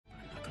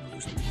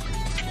Hey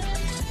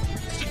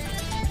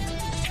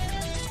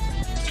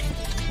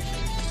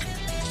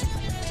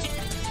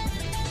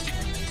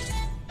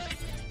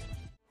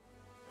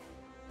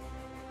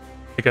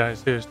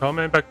guys, here's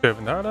Ultraman back with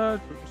another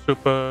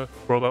Super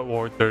Robot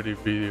War 30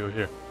 video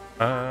here.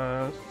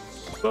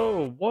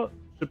 So what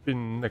should be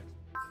next?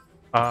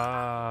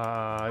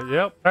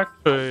 Yep,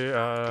 actually,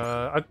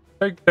 I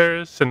think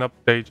there's an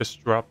update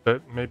just dropped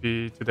it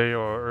maybe today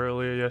or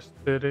earlier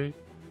yesterday.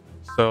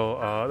 So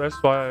that's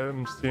why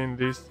I'm seeing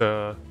these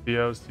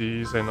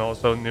DLCs and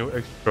also new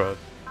extras.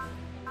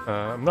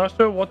 I'm not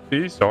sure what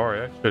these are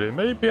actually.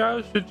 Maybe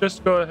I should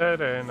just go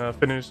ahead and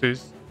finish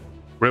these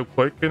real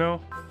quick, you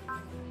know?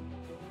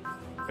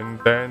 And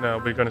then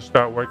we're gonna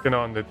start working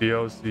on the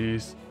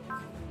DLCs.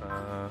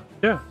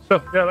 Yeah,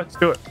 so yeah, let's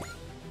do it.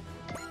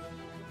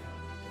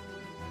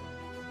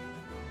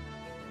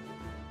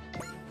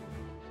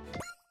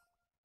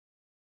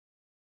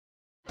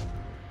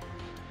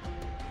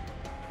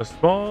 A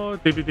small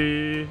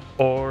DVD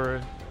or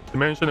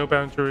dimensional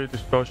boundary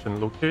distortion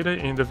located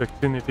in the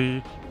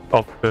vicinity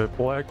of the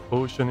Black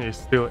Ocean is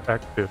still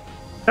active.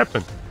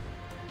 Captain,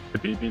 the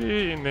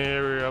DVD in the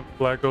area of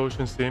Black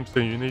Ocean seems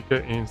to unique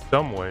in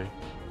some way.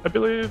 I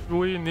believe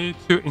we need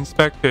to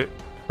inspect it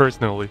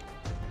personally.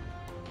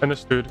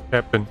 Understood,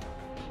 Captain.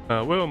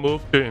 We'll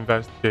move to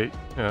investigate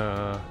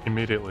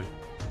immediately.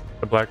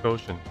 The Black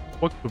Ocean.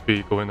 What could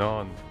be going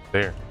on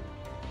there?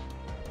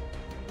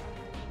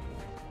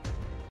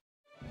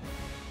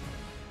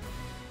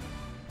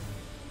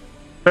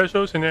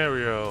 Special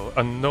scenario,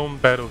 unknown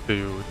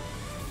battlefield.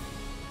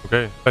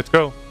 Okay, let's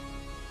go.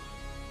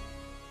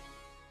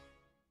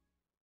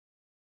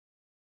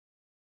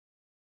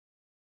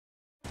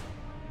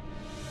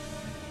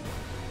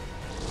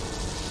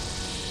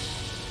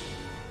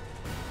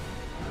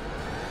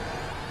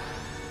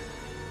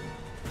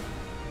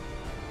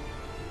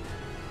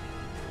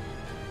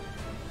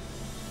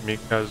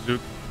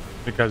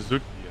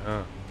 Mikazuki,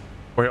 huh?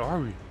 Where are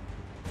we?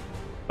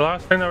 The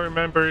last thing I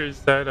remember is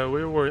that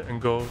we were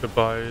engulfed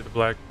by the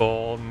black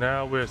ball.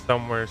 Now we're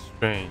somewhere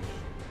strange.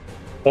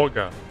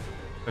 Olga,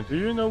 do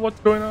you know what's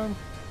going on?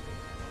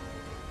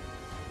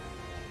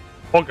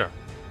 Olga,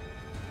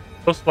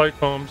 those light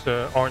combs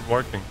aren't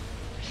working.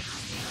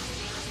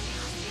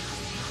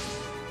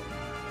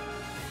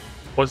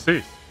 What's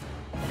this?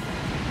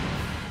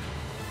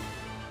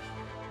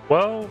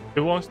 Well, it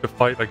wants to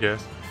fight, I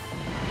guess.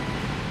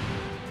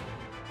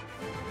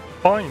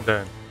 Fine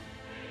then.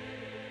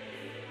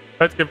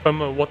 Let's give them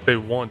what they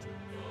want.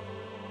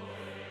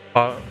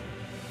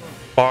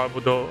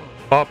 Barbados.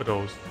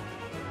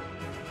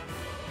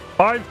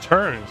 5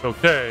 turns,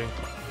 okay.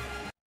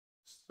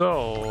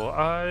 So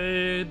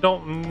I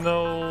don't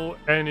know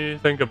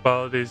anything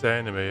about this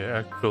anime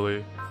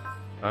actually.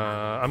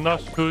 I'm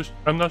not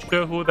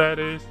sure who that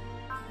is.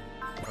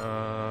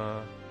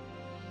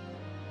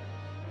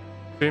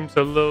 Seems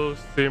a little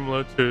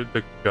similar to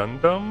the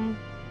Gundam,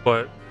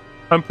 but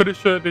I'm pretty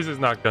sure this is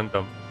not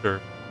Gundam. Sure.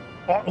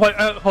 Oh, wait,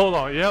 hold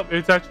on. Yep,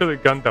 it's actually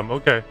Gundam.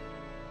 Okay.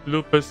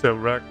 Lupus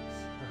Rex.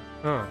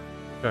 Huh.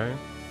 Okay.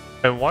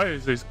 And why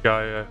is this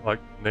guy like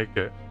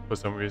naked for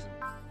some reason?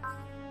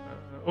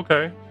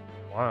 Okay.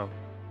 Wow.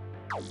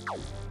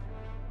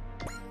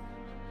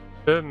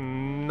 They're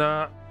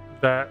not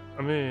that.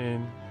 I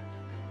mean,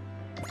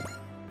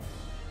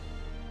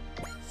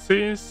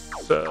 since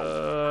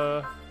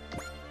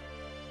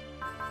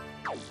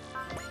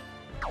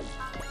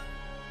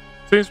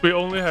we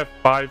only have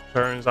 5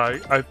 turns,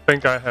 I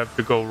think I have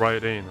to go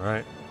right in,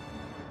 right?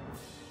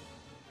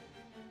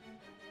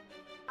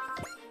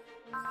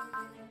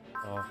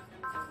 Oh,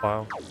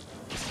 wow.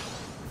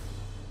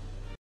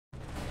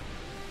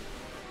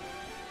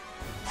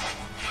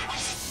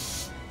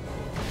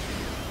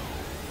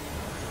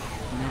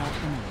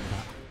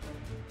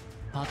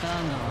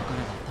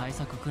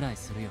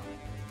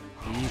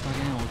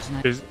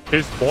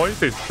 His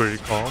voice is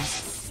pretty calm.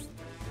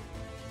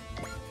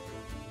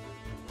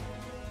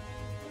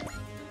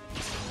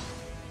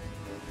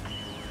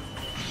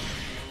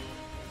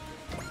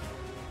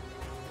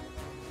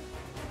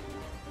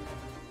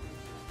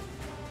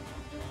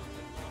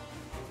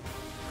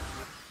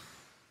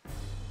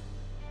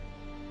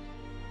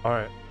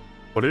 Alright,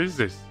 what is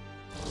this?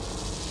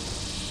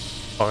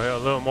 Oh yeah, a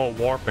little more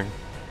warping.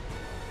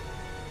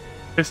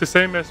 It's the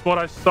same as what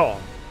I saw.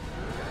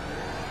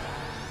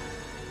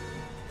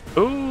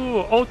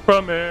 Ooh,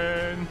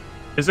 Ultraman!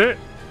 Is it?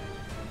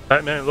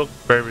 That man looks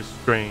very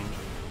strange.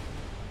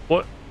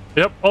 What?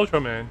 Yep,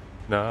 Ultraman.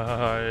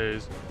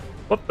 Nice.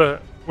 What the?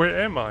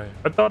 Where am I?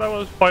 I thought I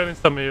was fighting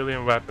some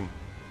alien weapon.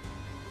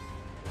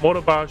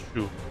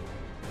 Morobashu.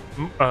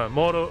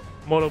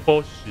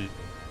 Moroboshi.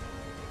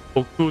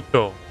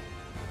 Okuto.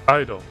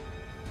 Idol.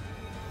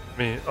 I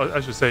mean, I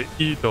should say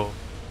Ido.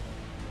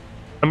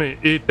 I mean,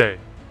 Ide.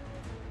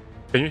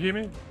 Can you hear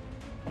me?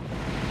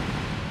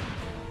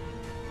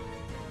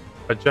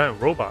 A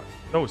giant robot?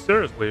 No,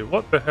 seriously,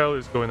 what the hell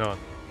is going on?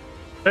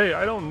 Hey,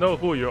 I don't know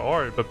who you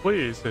are, but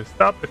please,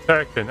 stop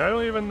attacking. I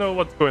don't even know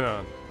what's going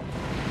on.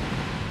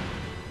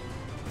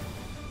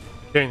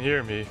 You can't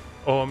hear me.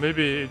 or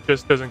maybe it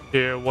just doesn't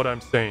care what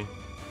I'm saying.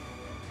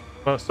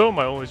 So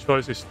my only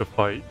choice is to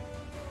fight.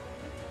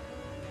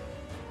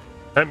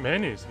 That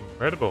man is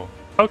incredible.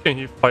 How can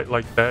he fight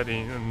like that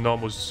in a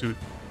normal suit?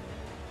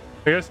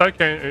 I guess I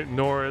can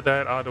ignore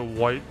that other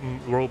white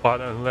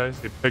robot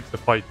unless it picks a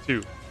fight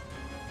too.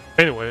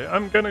 Anyway,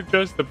 I'm gonna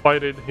just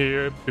fight it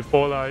here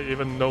before I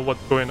even know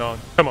what's going on.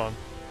 Come on.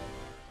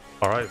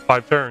 Alright,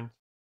 5 turns.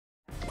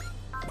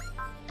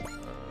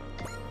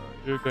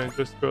 You can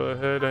just go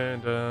ahead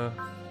and are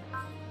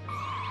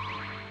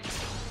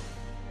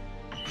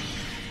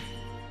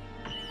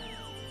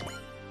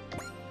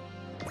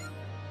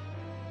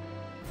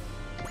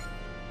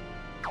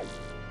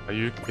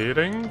you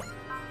kidding?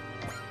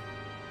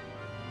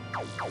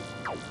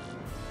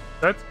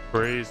 That's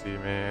crazy,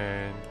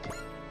 man.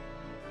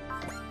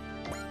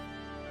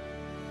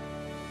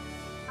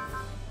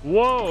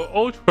 Whoa,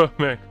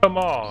 Ultraman, come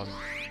on.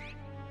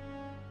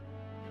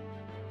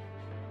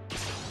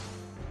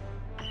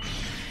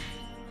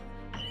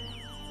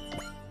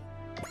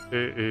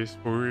 It is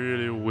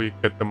really weak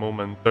at the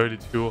moment,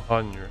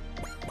 3200.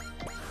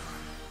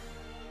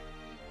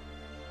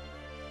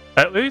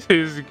 At least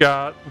he's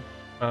got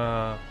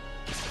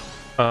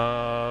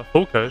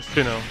focus,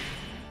 you know.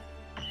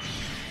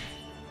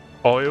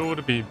 Oh, it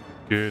would be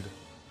good.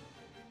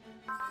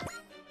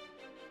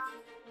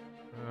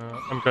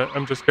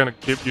 I'm just gonna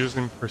keep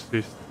using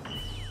persist.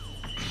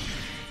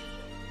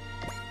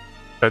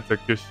 That's a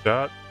good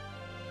shot.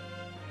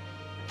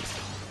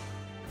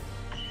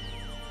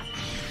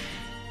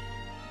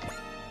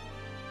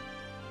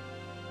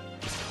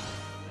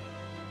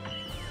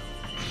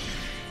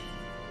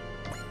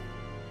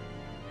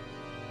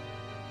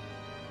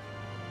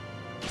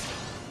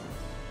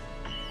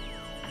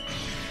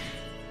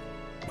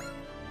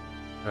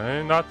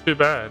 Not too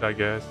bad, I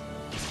guess.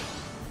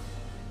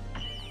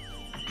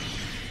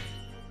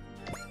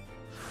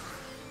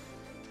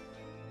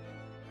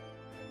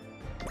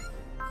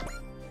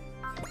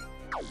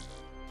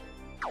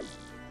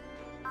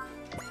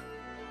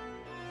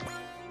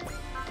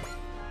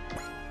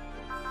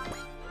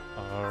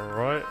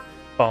 Alright,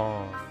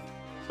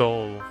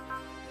 so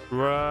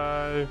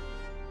right.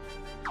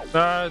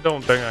 I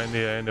don't think I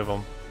need any of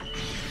them.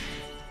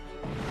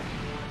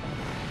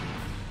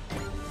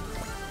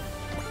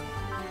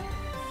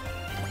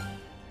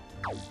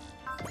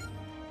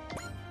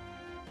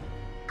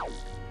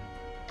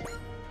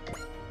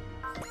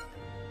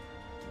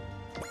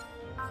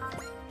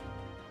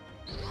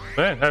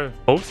 Man, having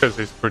focus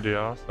is pretty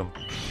awesome.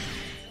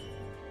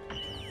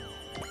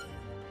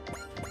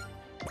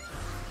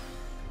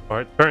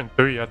 Alright, turn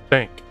 3, I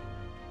think.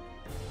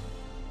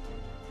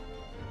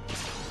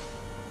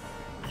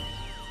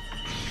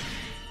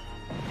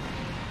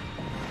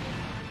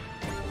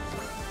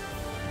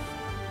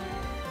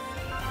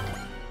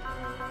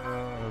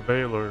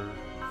 Valor.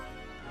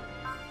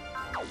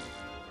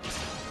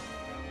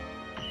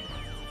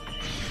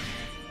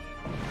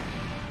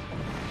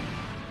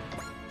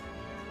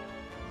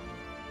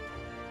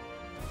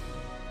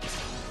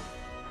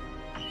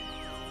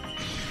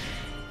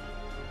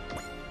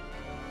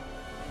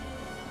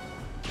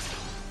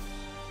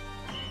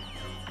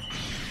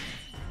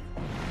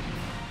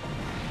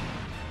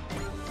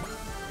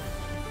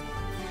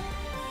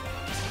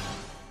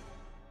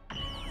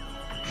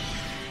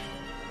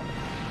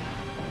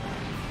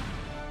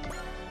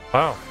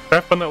 Wow,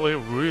 definitely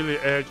really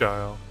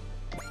agile.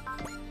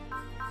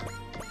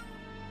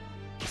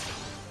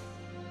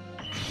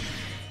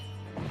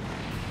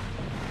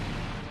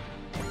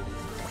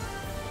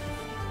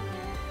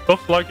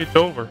 Looks like it's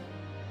over.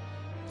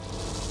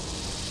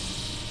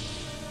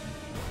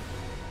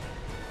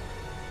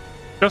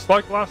 Just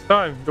like last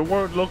time, the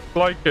world looks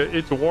like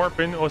it's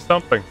warping or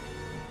something.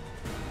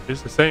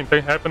 Is the same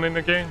thing happening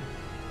again?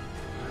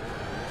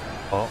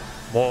 Oh,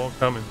 more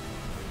coming.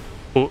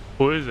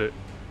 Who is it?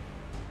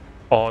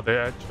 Oh, they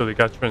actually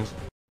got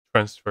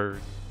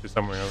transferred to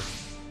somewhere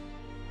else.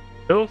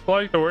 It looks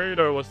like the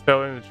radar was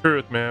telling the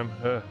truth, ma'am.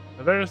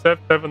 There's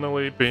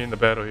definitely been the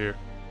battle here.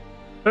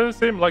 Doesn't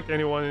seem like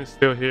anyone is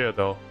still here,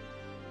 though.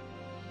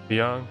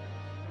 Young,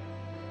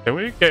 can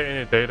we get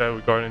any data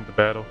regarding the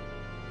battle?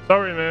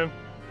 Sorry, ma'am.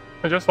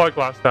 Just like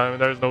last time,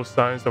 there's no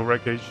signs of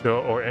wreckage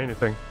or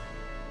anything.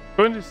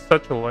 Going to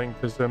such a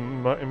length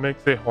it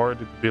makes it hard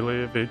to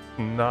believe it's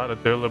not a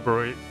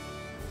deliberate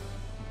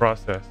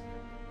process.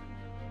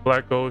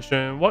 Black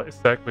Ocean, what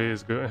exactly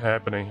is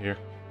happening here?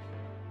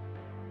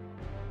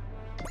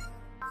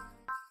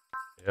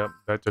 Yep,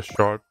 that's a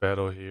sharp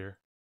battle here.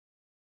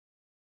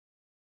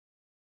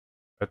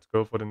 Let's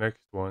go for the next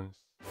ones.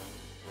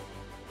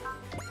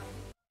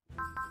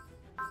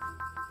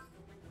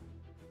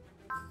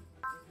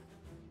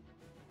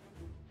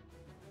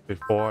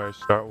 Before I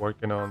start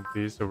working on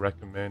these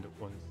recommended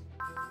ones.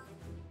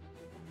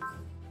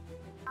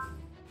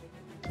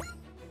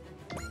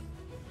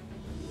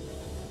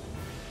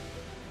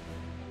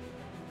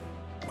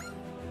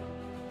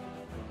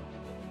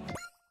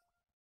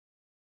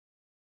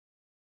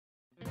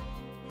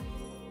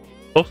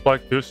 Looks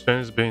like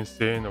Houston's been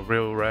seeing a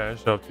real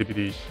rash of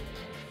DVDs.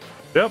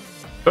 Yep,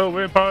 So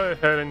we're probably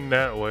heading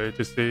that way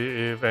to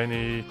see if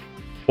any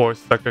force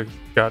suckers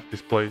got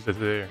displaced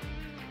there.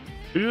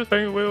 Do you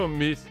think we'll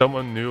meet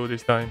someone new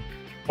this time?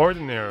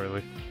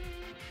 Ordinarily,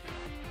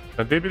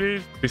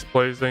 DVDs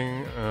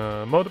displacing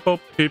multiple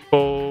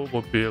people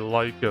would be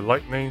like a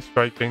lightning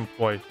striking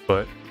twice,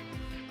 but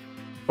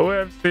we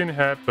have seen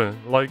happen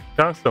like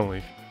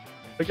constantly.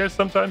 I guess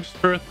sometimes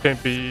truth can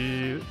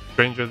be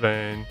stranger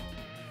than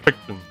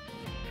fiction.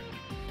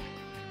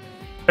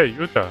 Hey,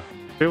 Yuta,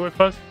 still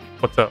with us?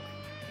 What's up?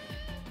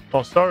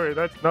 Oh, sorry,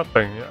 that's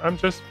nothing. I'm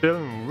just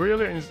feeling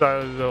really anxious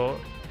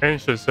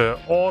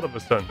all of a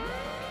sudden.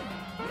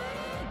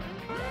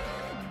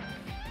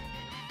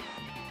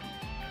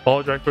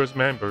 All Dracula's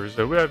members,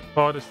 we have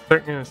caught the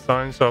second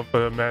signs of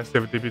a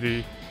massive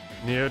DVD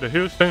near the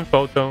Houston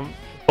Photon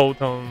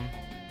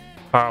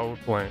Power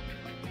Plant.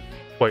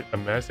 Wait, a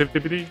massive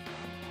DVD?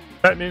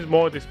 That means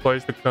more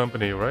displaced the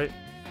company, right?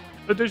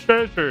 The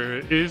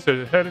dispatcher is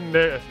heading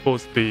there at full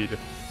speed.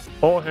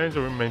 All hands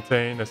will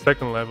maintain a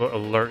second level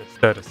alert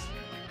status.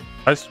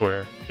 I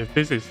swear, if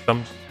this is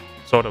some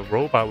sort of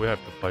robot we have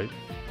to fight.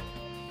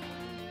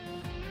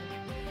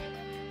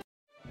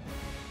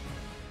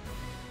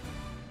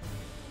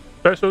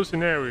 Special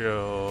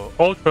scenario,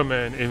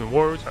 Ultraman in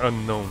worlds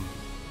unknown.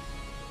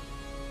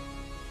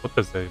 What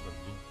does that even mean?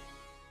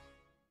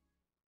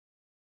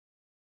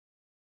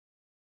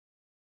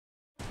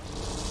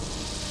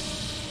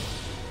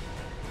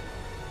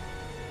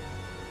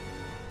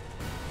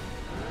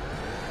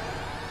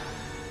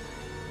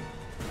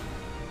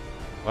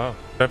 Wow,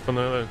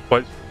 definitely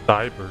quite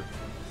cyber.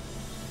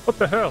 What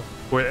the hell?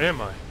 Where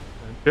am I?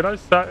 Did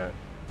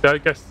I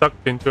get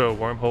sucked into a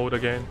wormhole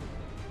again?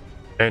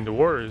 And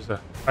worse,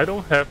 I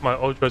don't have my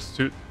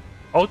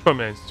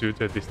Ultraman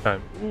suit at this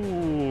time.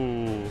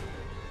 Ooh.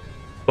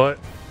 But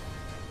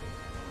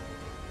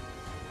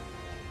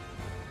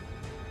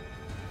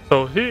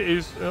so he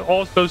is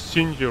also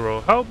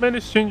Shinjiro. How many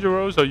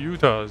Shinjiros or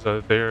Yutas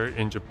are there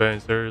in Japan?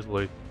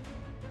 Seriously.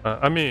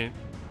 I mean,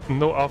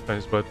 no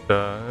offense, but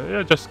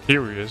yeah, just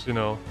curious, you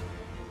know.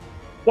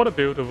 What a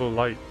beautiful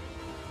light.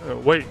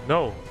 Wait,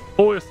 no.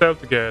 Pull yourself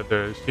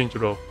together,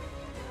 Shinjiro.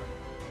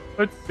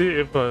 Let's see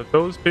if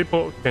those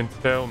people can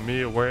tell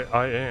me where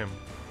I am.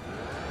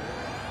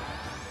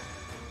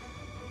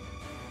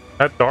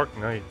 That dark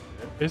night.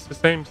 It's the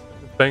same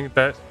thing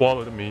that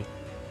swallowed me.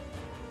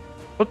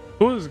 But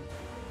who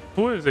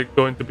is it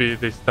going to be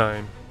this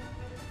time?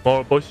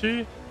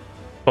 Moroboshi?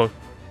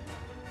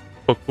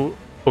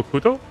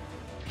 Hokuto?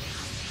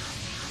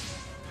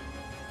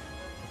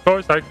 Of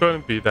course, I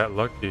couldn't be that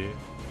lucky.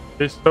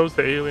 It's those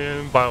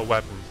alien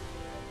bioweapons.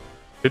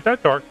 Did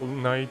that dark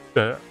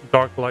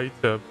light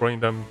bring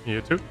them here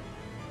too?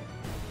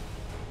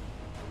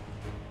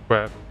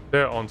 Crap,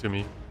 they're onto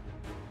me.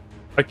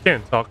 I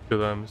can't talk to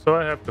them, so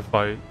I have to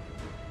fight.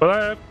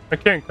 But I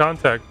can't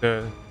contact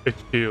the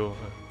HQ,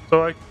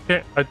 so I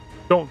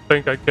don't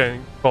think I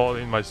can call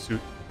in my suit.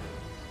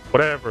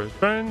 Whatever,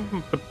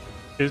 trying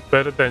is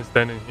better than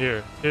standing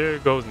here. Here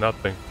goes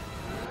nothing.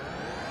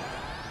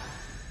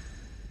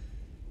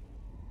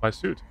 My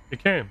suit,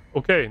 it came.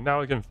 Okay,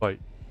 now I can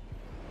fight.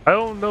 I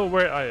don't know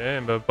where I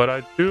am, but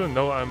I do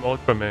know I'm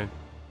Ultraman.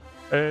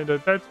 And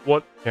that's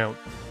what counts.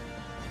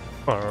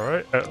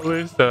 Alright, at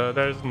least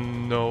there's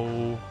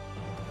no...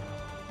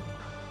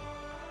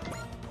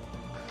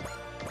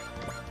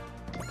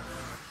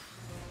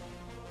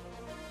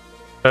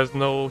 There's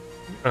no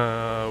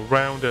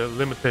round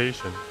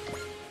limitation.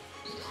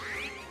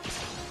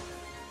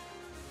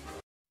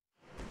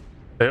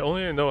 They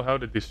only know how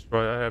to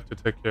destroy. I have to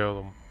take care of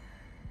them.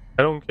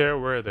 I don't care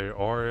where they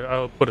are.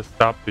 I'll put a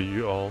stop to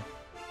you all.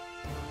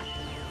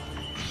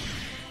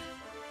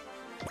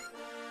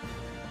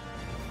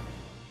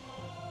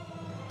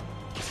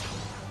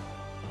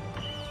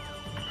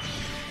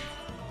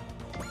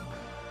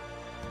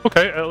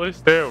 Okay, at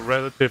least they're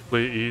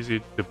relatively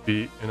easy to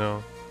beat, you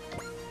know.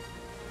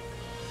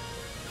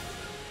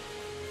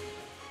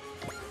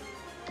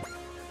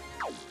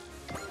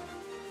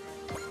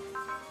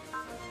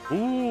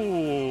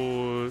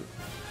 Ooh.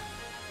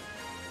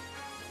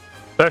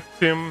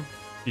 Spectrum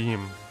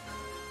Beam.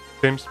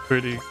 Seems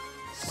pretty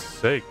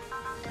sick.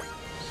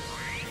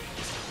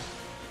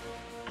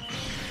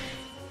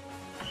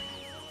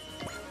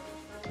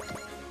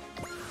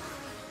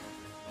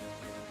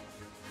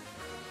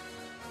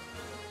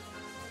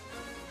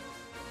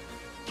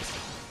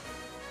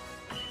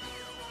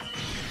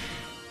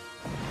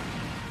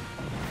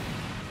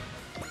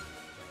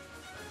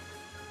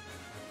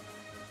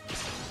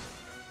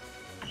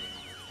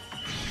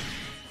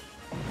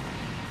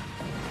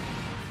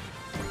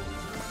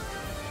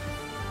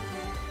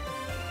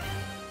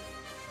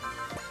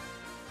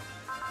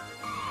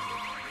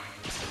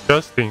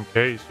 Just in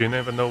case, you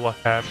never know what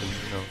happens,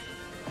 you know.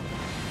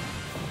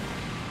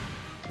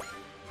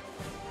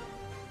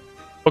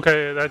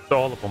 Okay, that's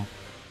all of them.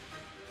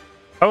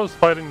 I was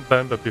fighting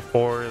them, but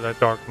before that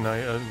dark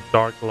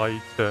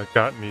light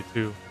got me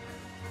too.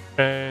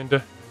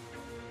 And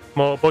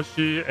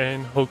Moroboshi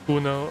and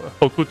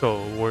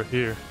Hokuto were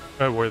here.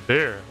 Were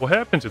there. What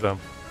happened to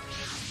them?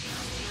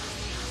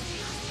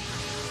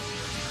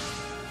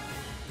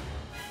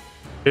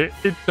 It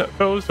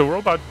was a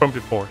robot from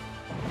before.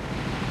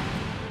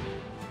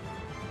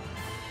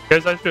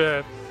 Guess I should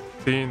have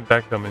seen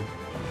that coming.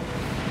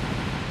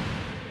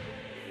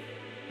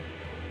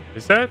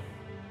 Is that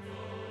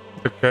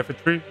the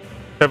cavalry?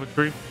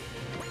 Cavalry?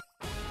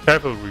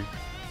 Cavalry.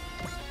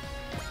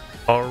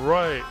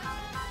 Alright.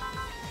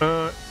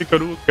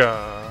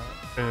 Ikaruga.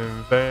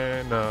 And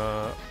then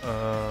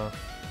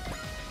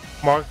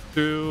Mark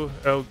II,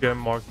 Elgin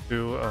Mark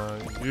II,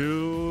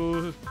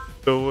 you,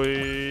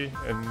 Zoe,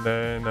 and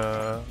then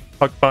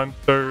Hakban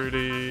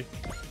 30,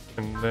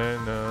 and then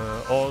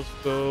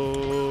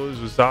also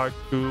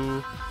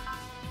Zuzaku.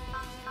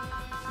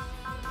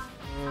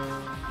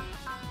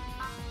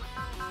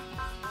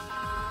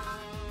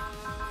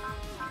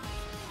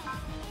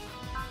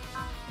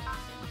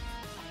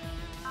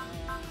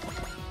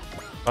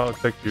 I'll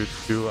take you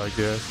too, I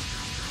guess.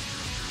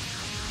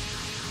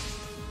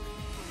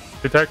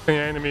 Detecting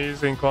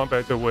enemies in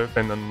combat with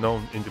an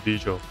unknown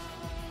individual.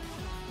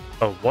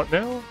 Oh, what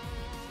now?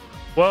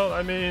 Well,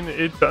 I mean,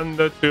 it's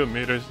under 2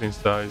 meters in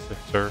size,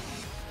 sir.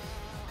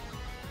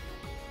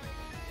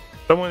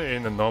 Someone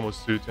in a normal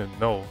suit and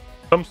no,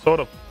 some sort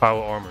of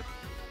power armor.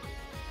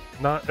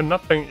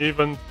 Nothing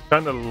even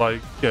kind of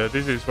like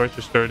this is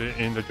registered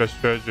in the Just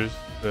Treasures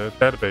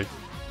database.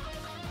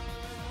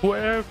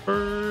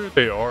 Whoever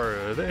they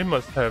are, they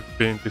must have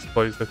been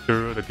displaced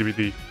through the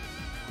DVD.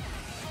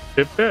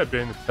 If they have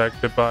been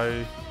attacked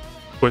by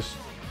Questers.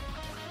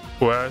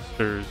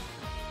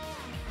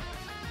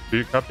 Do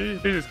you copy?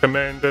 This is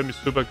Commander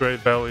Mitsuba Great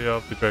Valley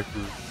of the Drag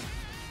Group.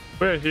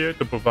 We are here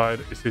to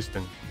provide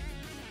assistance.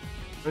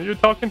 Are you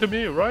talking to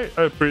me, right?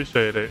 I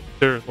appreciate it.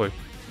 Seriously.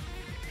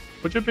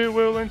 Would you be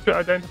willing to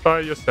identify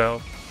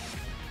yourself?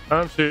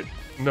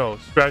 No,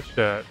 scratch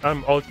that.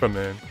 I'm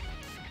Ultraman.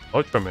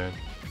 Ultraman?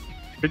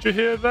 Did you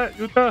hear that,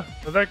 Yuta?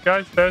 That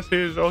guy says he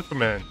is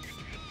Ultraman.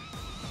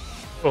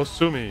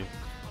 Osumi.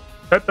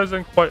 That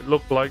doesn't quite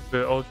look like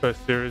the Ultra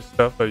series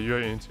stuff that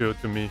you're into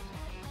to me.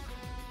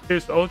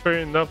 He's Ultra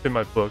enough in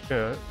my book.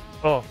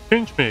 Oh,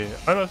 pinch me.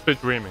 I must be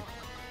dreaming.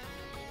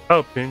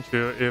 I'll pinch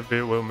you if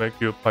it will make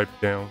you pipe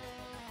down.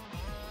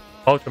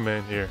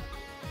 Ultraman here.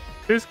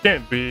 This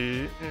can't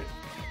be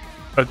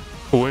a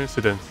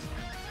coincidence.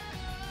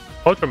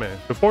 Ultraman,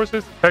 the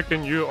forces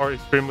attacking you are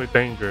extremely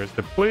dangerous.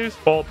 Please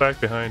fall back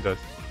behind us.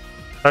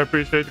 I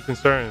appreciate the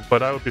concern,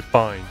 but I will be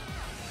fine.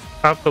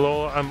 After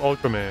all, I'm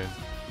Ultraman.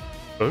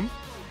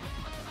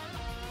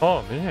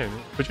 Oh man,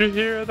 could you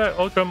hear that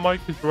Ultra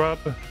mic drop?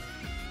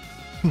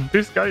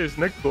 This guy is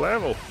next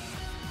level.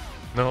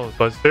 No,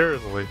 but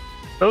seriously,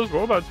 those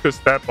robots could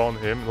step on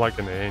him like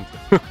an ant.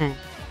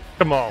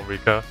 Come on,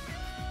 Rika.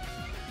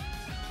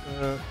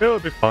 He'll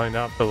be fine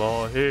after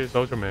all. He is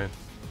Ultraman.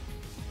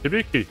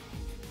 Hibiki,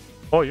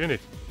 all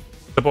units,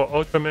 support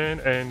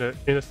Ultraman and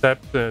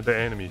intercept the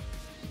enemy.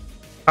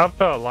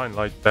 After a line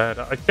like that,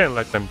 I can't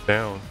let them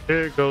down.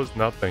 Here goes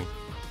nothing.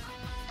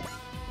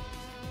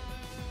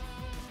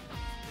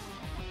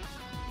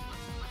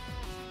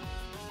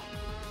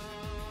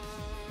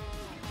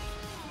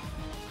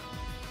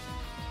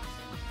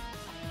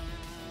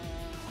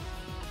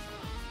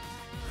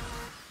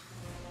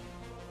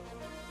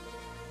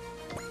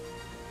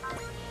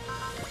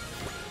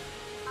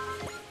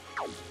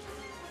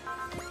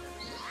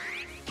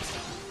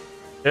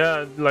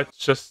 Yeah, let's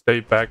just stay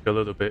back a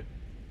little bit.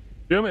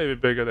 You may be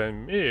bigger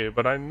than me,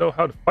 but I know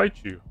how to fight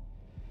you.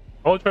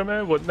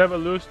 Ultraman would never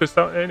lose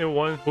to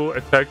anyone who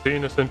attacks the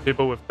innocent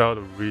people without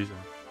a reason.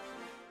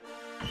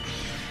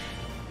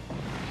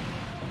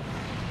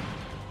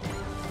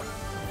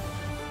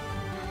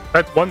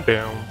 That's one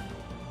down.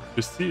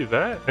 You see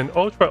that? And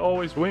Ultra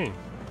always wins.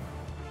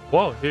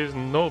 Well, he's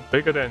no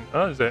bigger than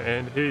us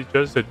and he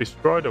just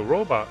destroyed a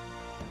robot.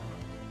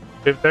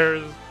 If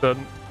there's the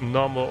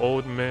normal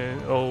old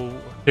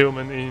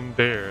human in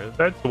there,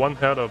 that's one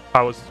hell of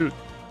power suit.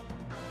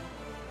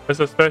 I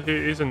suspect he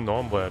isn't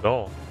normal at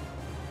all.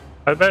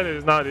 I bet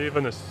it's not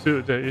even a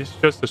suit, it's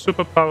just a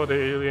superpowered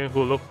alien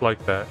who looks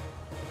like that.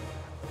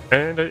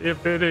 And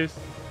if it is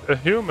a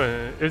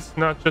human, it's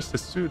not just a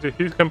suit,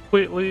 he's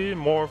completely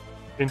morphed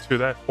into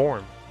that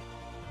form.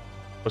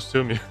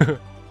 Assuming.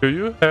 Do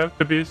you have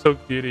to be so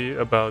giddy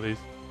about this?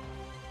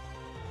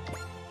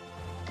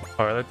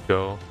 Alright, let's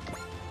go.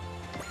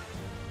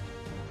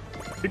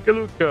 Take a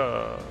look.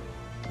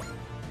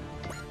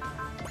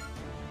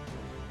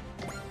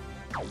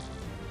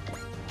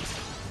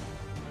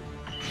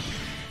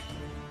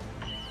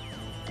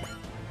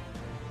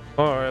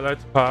 Alright,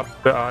 let's pop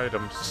the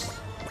items.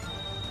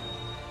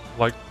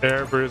 Like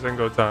every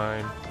single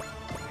time.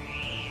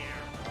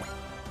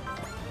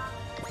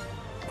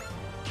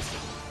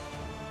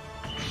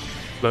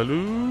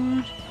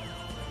 Salute.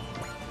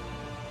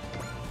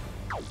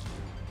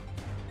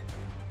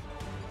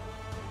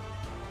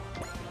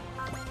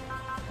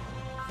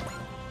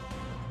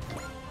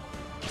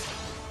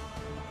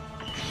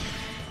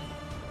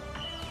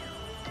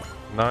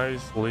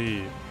 Nice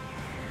lead.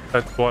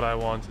 That's what I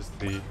want to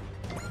see.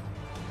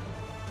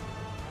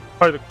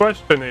 Alright, the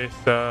question is,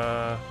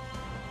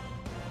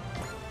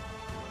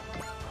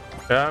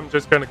 Yeah, I'm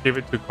just gonna give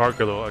it to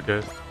Cargillo, I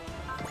guess.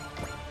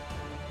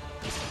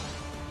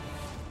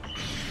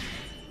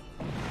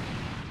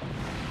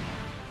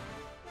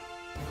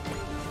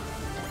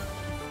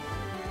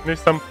 Need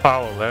some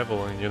power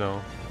leveling, you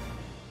know.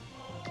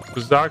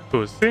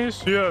 Zaku,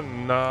 since you're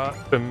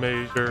not the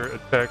major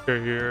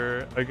attacker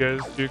here, I guess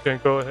you can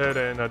go ahead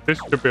and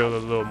distribute a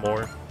little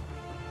more.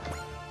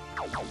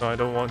 No, I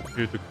don't want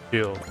you to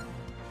kill.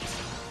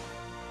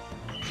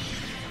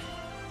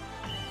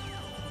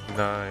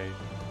 Nice.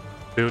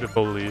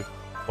 Beautiful leaf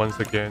once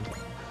again.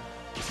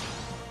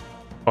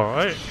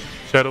 Alright,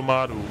 Shadow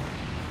Maru.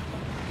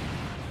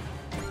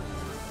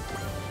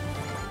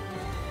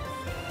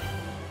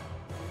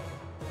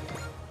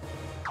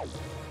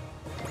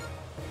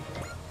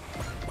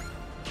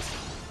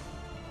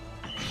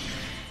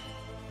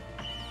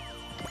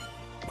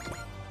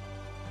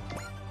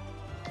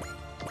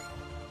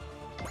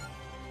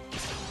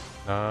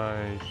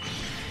 Nice.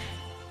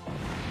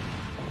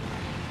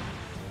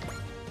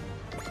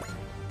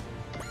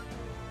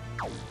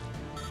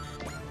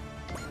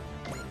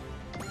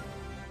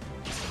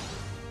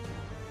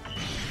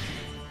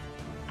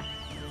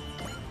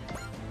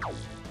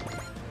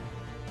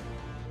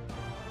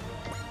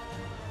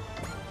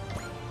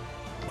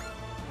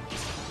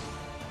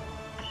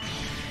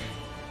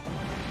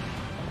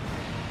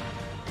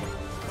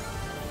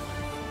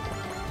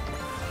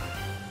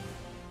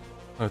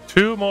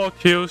 Two more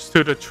kills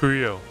to the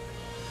trio.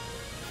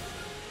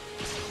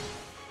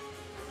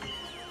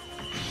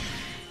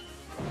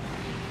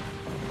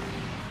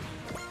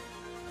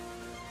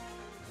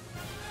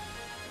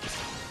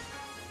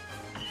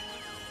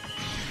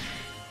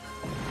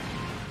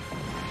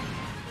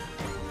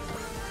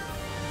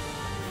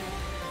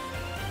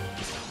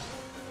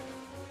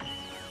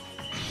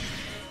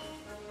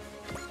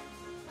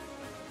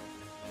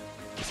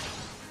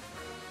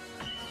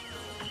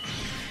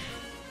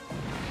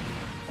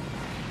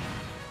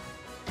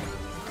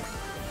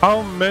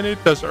 How many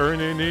does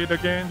Ernie need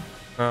again?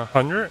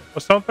 100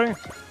 or something?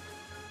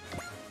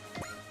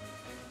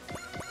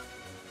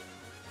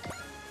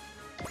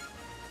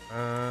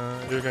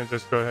 You can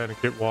just go ahead and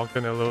keep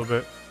walking a little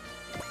bit.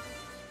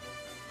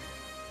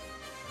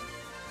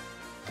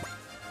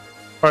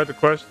 Alright, the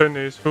question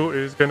is who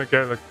is gonna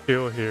get a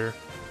kill here?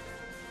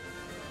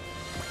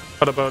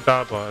 What about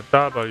Daba?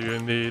 Daba, you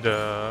need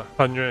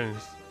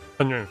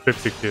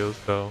 150 kills,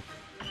 so.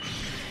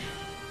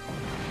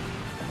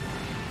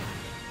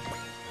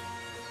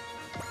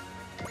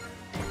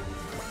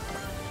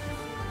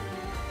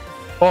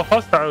 All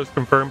hostiles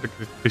confirmed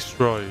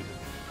destroyed.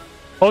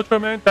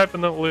 Ultraman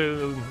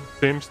definitely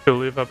seems to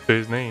live up to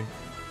his name.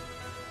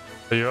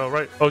 Are you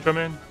alright,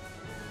 Ultraman?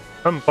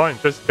 I'm fine,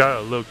 just got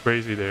a little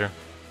crazy there.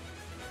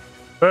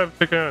 I have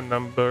taken a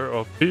number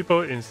of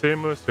people in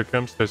similar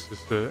circumstances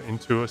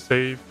into a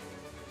safe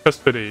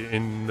custody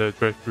in the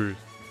Dread Cruise.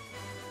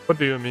 What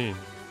do you mean?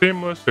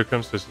 Similar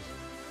circumstances?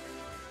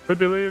 We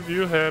believe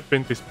you have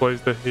been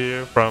displaced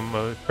here from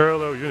a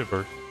parallel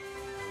universe.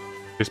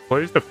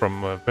 Displaced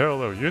from a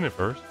parallel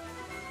universe?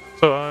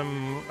 So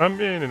I'm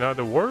in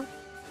another world?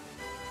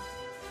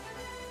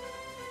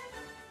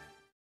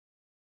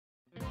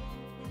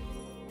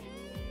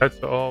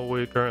 That's all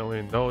we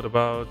currently know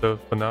about the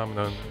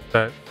phenomenon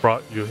that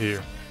brought you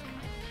here.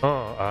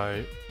 Oh,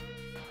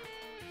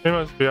 it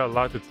must be a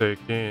lot to take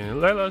in.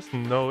 Let us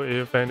know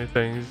if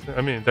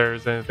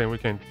there's anything we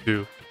can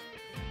do.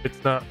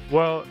 It's not,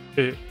 well,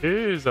 it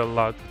is a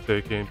lot to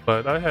take in,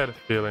 but I had a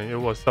feeling it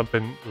was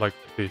something like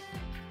this.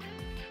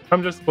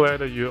 I'm just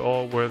glad that you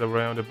all were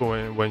around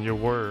when you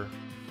were.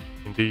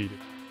 Indeed.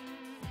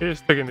 He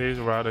is taking this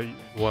rather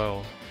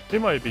well. He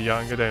might be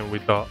younger than we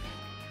thought.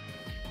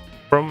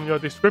 From your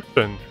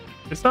description,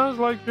 it sounds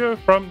like you're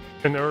from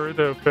an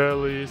Earth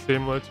fairly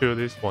similar to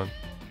this one.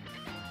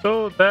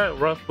 So that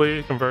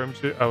roughly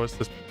confirms our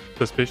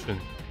suspicion.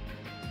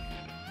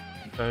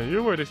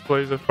 You were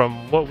displaced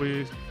from what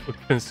we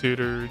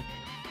considered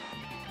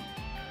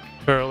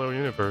parallel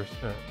universe,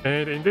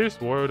 and in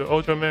this world,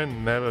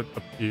 Ultraman never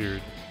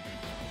appeared.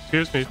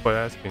 Excuse me for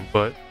asking,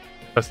 but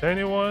does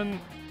everyone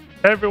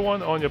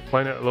on your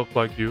planet look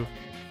like you?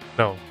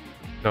 No,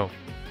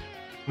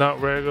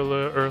 not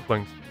regular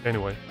Earthlings.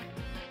 Anyway,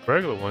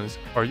 regular ones.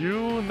 Are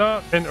you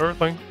not an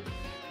Earthling?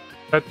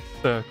 That's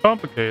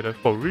complicated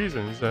for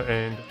reasons,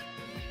 and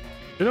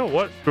you know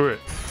what? Screw it.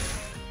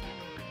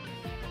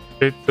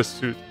 It's a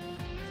suit.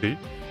 See?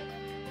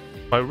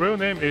 My real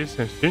name is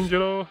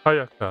Shinjiro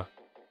Hayata.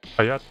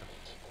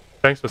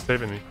 Thanks for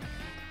saving me.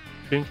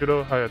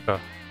 Shinjiro Hayata.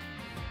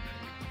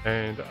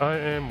 And I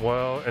am,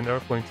 well, an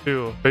Earthling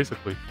too,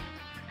 basically.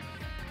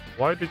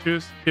 Why did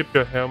you keep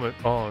your helmet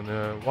on?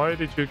 Why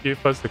did you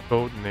give us the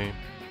code name?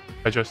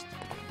 Are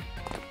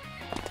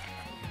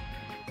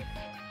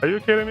you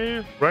kidding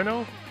me,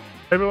 Rhino?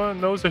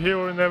 Everyone knows a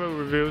hero never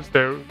reveals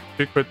their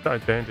secret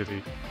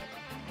identity.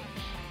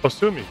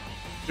 Osumi,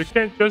 you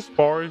can't just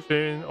barge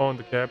in on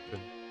the captain.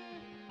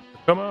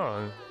 Come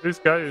on, this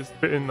guy is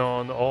spitting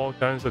on all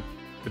kinds of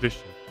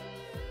tradition.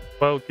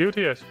 Well,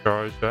 guilty as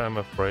charged, I'm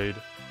afraid.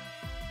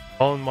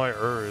 on my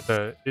earth.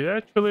 It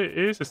actually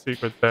is a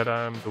secret that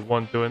I'm the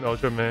one doing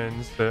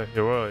Ultraman's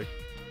heroic.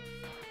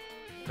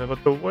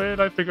 But the way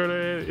I figured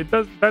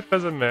that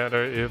doesn't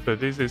matter if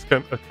this is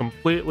a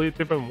completely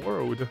different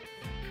world.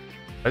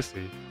 I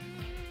see.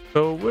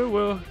 So we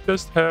will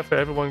just have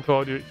everyone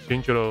call you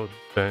Shinjiro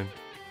then.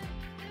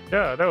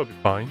 Yeah, that would be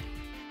fine.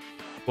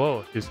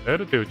 Whoa, his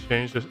attitude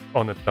changes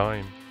on a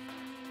dime.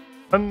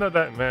 Under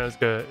that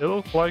mask, it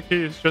looks like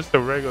he is just a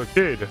regular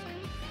kid.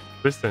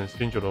 Listen,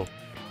 Shinjiro.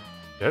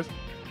 Yes?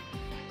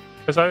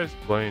 As I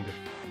explained,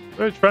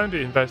 we're trying to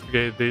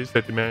investigate this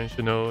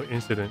dimensional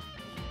incident.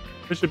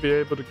 We should be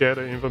able to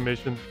gather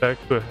information that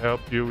could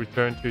help you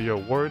return to your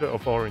world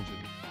of origin.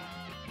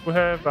 We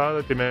have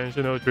other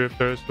dimensional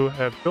drifters who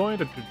have joined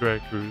the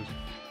drag cruise.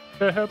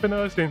 They're helping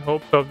us in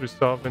hopes of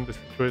resolving the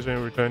situation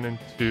and returning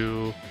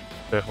to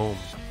their home.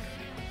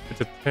 It's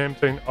a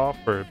tempting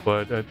offer,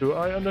 but do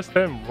I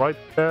understand right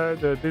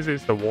that this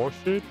is a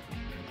warship?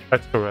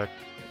 That's correct.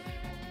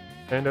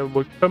 And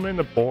with coming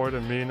aboard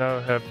and me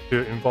now have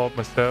to involve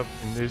myself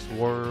in this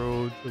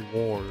world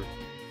war.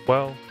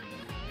 Well,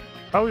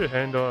 how you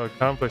handle a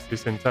conflict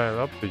is entirely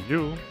up to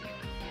you.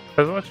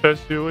 As much as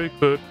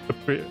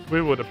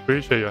we would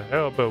appreciate your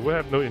help, but we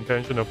have no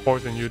intention of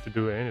forcing you to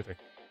do anything.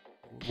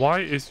 Why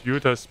is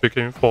Yuta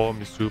speaking for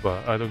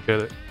Mitsuba? I don't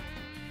get it.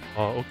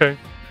 Oh, okay.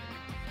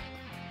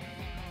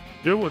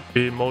 You would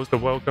be most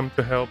welcome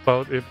to help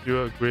out if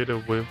you agreed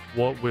with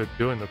what we're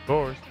doing, of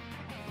course.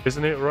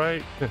 Isn't it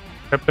right,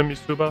 Captain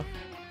Mitsuba?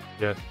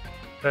 Yes,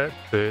 that's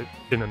it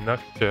in a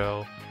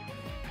nutshell.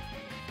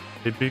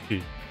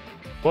 Hibiki.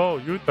 Whoa,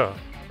 Yuta,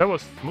 that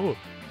was smooth.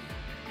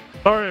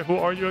 Sorry, who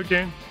are you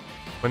again?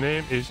 My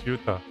name is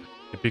Yuta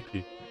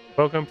Hibiki.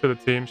 Welcome to the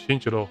team,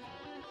 Shinjiro.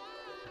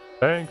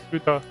 Thanks,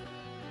 Yuta.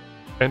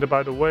 And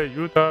by the way,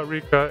 Yuta,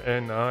 Rika,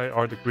 and I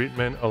are the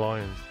Gridman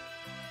Alliance.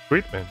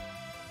 Gridman?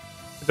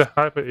 It's a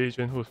hyper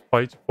agent who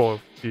fights for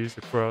peace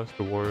across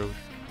the world.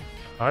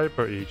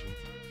 Hyper agent.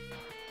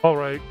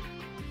 Alright,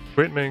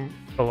 Gridman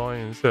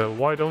Alliance,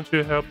 why don't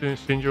you help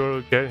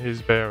Shinjiro get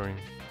his bearings?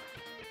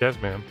 Yes,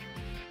 ma'am.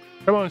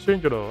 Come on,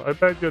 Shinjiro, I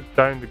bet you're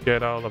dying to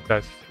get out of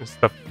that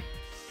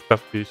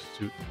stuffy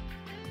suit.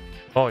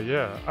 Oh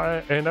yeah,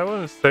 I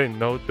wouldn't say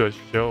no to a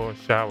show or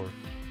shower.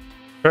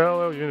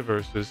 Parallel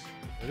universes.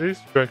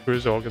 This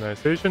Dracula's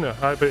organization, a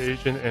hyper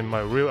agent, and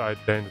my real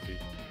identity.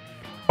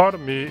 Part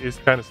of me is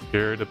kind of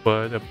scared,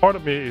 but a part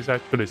of me is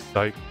actually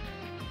psyched.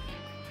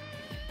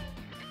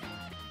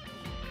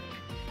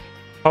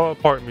 Power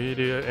Part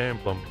Media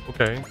Emblem.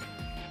 Okay.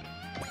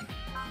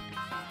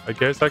 I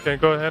guess I can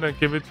go ahead and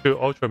give it to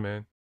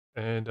Ultraman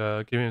and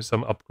give him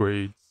some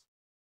upgrades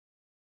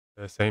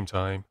at the same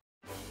time.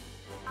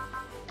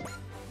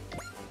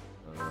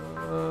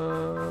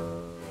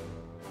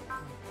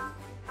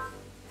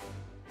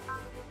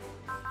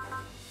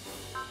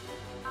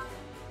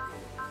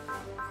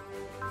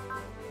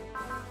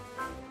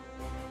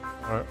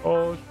 Alright,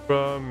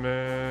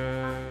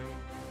 Ultraman.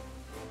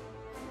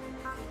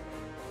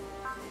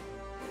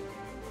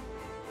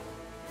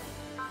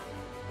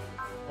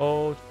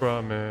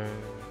 Ultraman.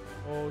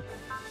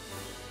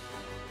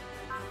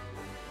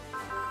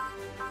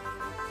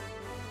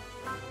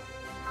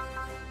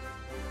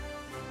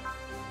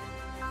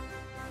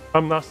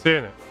 I'm not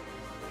seeing it.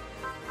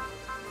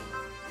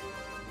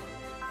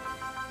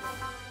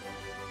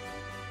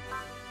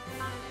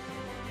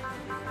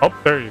 Oh,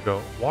 there you go.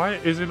 Why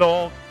is it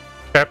all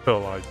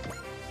capitalized?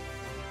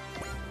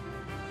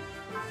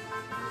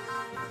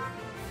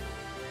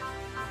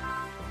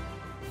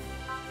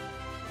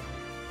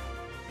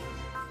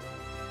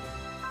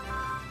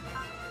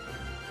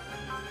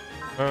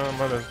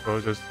 Might as well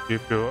just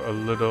give you a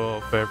little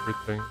of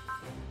everything.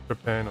 Per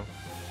panel.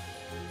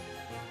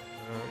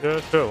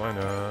 Yeah, sure, why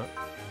not?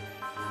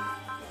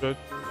 Just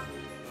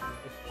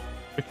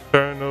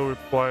external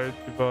reply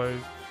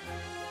device.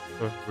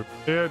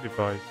 Repair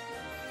device.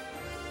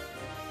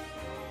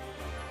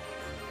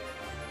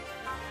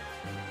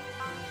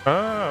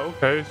 Ah,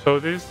 okay. So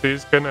this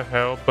is gonna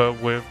help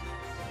with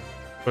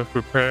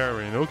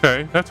repairing.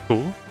 Okay, that's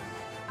cool.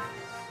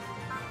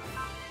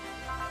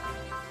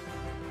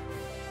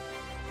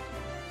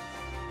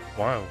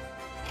 Wow,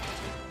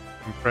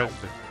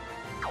 impressive.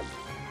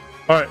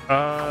 All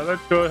right,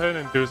 let's go ahead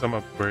and do some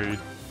upgrade.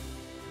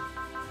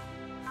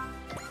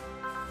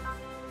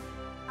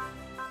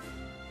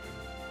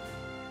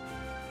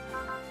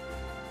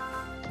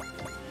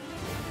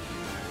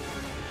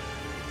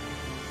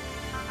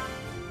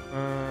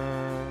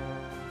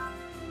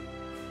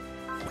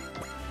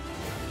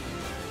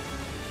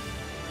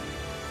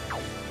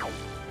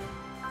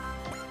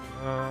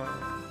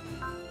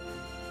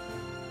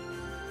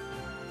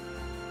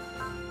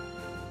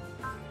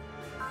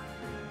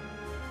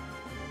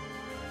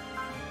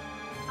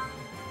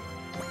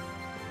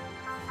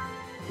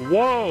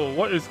 Whoa,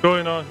 what is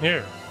going on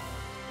here?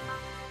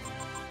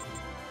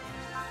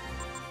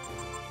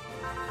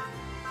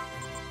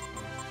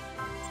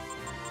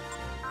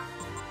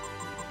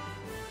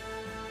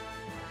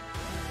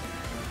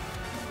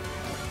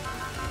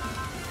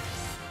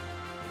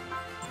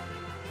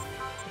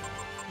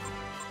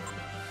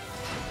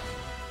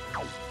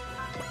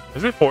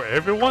 Is it for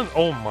everyone?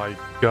 Oh my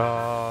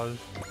gosh.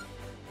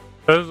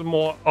 There's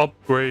more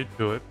upgrade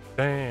to it.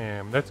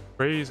 Damn, that's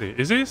crazy.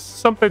 Is this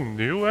something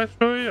new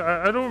actually?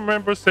 I don't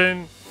remember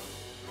seeing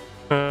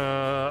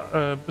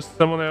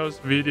someone else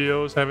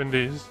videos having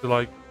these the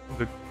like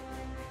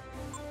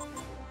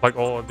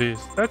all of these.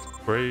 That's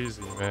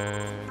crazy,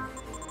 man.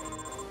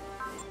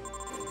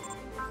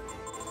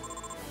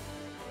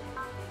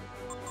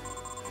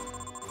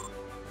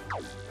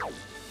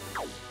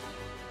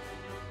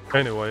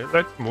 Anyway,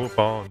 let's move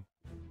on.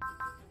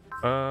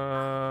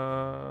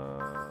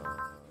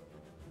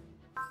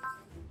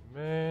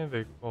 Man,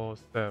 they call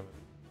 7.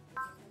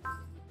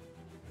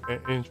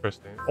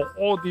 Interesting.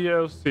 All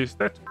DLCs,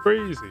 that's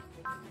crazy.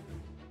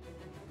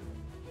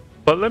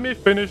 But let me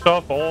finish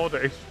off all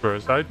the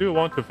extras. I do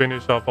want to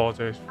finish off all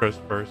the extras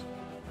first.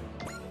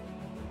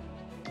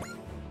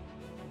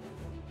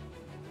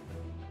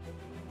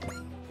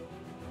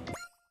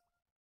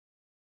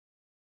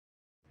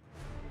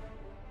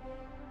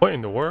 What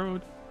in the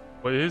world?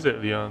 What is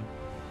it, Leon?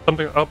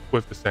 Something up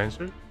with the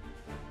sensor?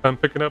 I'm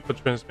picking up the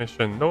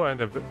transmission. No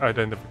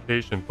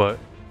identification, but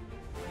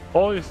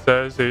all it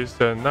says is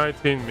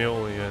 19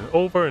 million.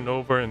 Over and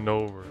over and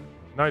over.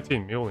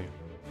 19 million.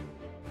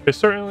 It's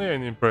certainly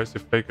an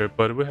impressive figure,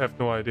 but we have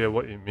no idea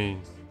what it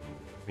means.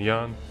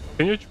 Leon,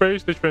 can you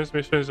trace the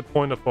transmission's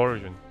point of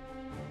origin?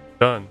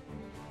 Done.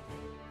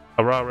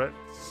 Ararat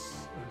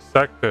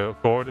sector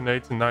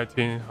coordinates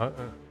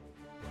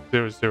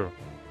 1900.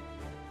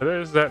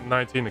 There's that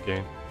 19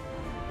 again.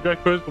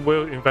 Records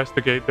will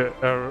investigate the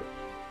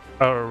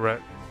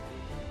Ararat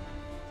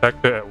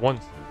sector at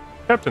once.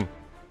 Captain,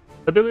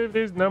 I believe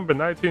this number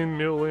 19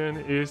 million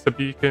is the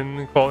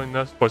beacon calling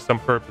us for some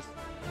purpose.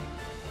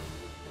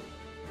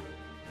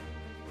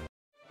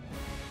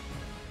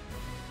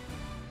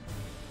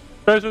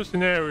 Special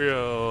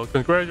scenario.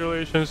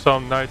 Congratulations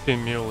on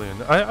 19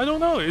 million. I don't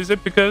know. Is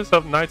it because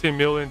of 19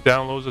 million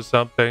downloads or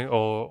something,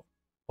 or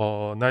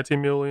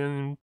 19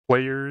 million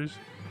players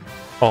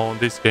on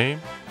this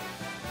game?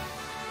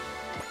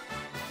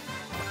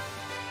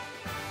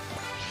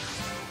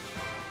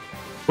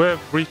 We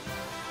have reached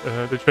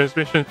the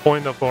transmission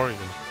point of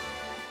origin.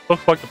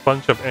 Looks like a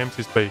bunch of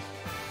empty space.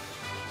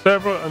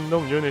 Several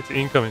unknown units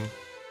incoming.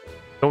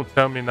 Don't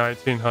tell me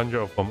 1900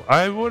 of them.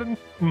 I wouldn't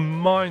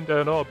mind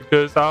at all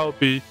because I'll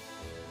be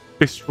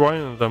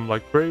destroying them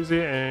like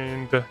crazy,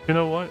 and you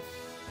know what?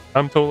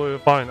 I'm totally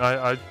fine.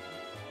 I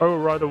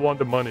would rather want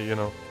the money, you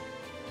know.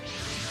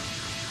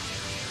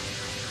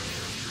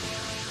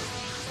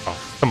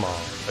 Oh, come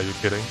on. Are you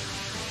kidding?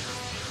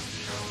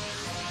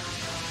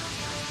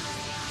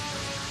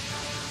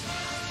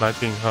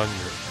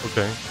 $1,900.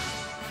 Okay.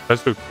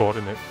 That's the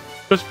coordinate.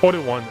 Just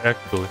 41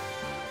 actually.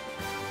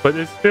 But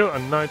it's still a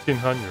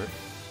 1900.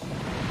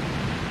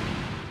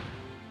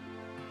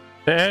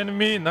 The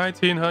enemy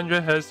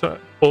 1900 has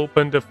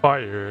opened the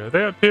fire.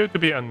 They appear to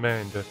be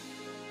unmanned.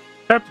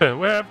 Captain,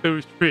 we have to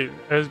retreat.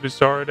 As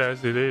bizarre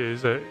as it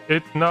is,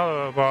 it's not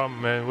a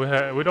problem,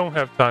 man. We don't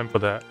have time for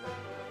that.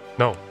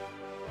 No.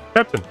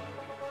 Captain,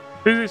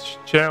 this is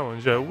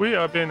challenge. We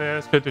are being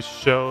asked to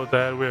show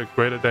that we are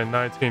greater than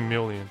 19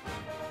 million.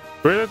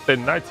 Greater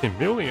than 19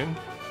 million?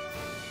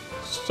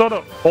 Sort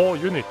of all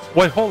units.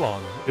 Wait, hold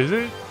on. Is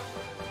it?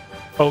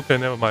 Okay,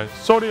 never mind.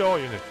 Sorry, all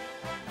units.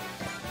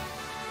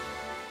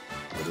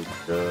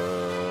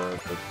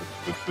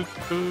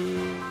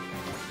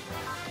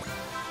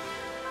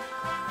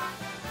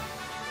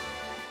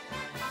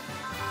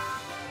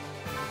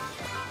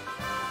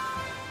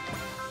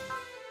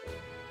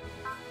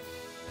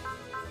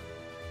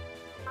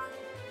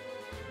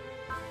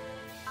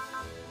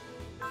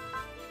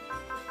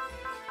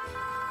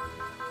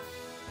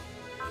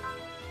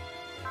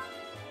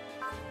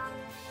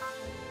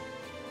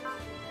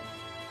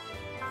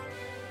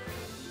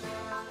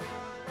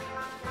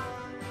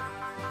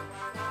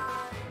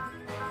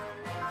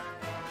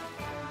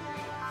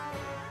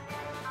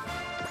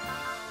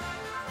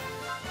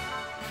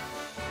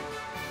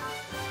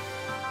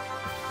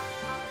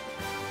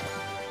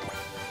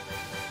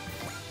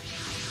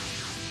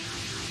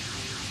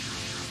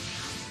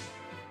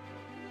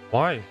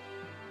 Why?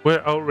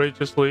 We're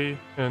outrageously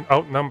and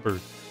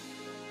outnumbered.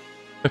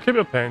 Now keep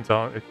your pants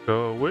on,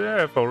 Echo. We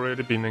have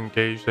already been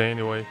engaged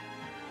anyway.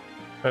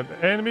 The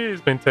enemy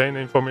is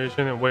maintaining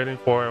information and waiting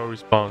for our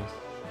response.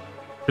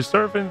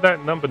 Preserving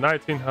that number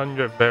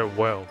 1900 very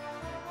well.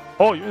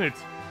 All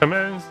units,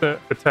 commence the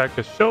attack.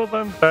 Show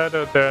them that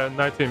the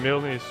 19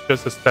 million is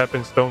just a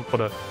stepping stone for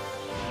the...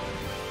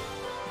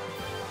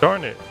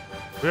 Darn it.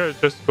 We are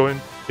just going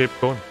to keep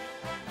going.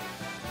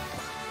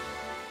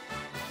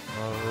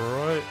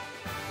 Alright.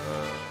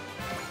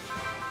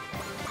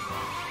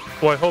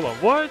 Wait, hold on.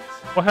 What?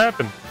 What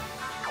happened?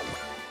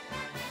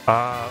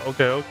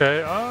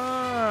 Okay.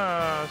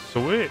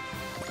 Sweet.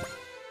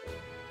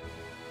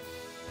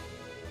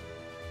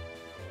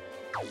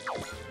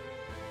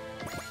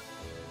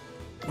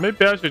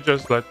 Maybe I should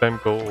just let them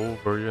go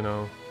over, you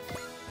know.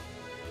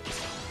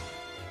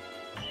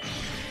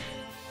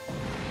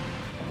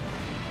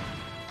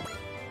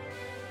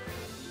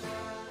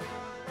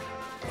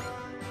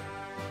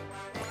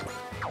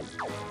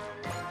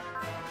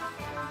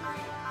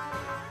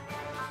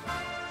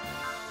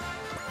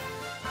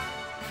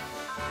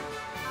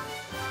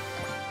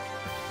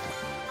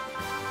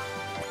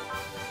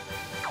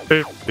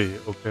 50,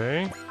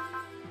 okay.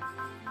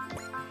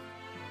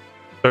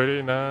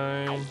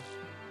 39.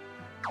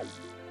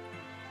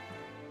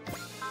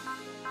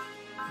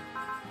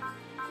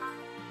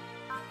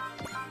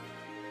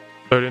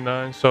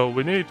 39. So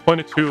we need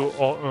 22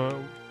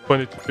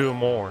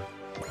 more.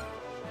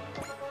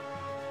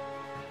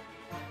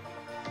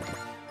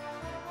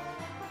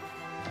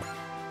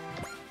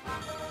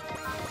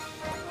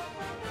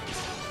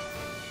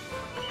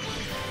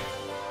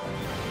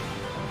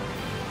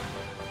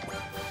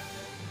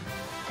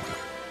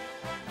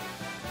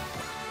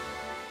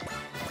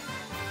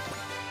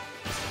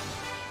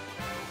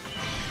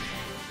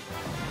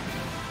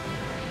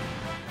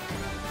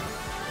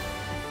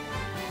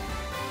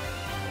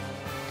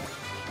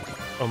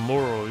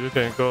 Amuro, you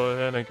can go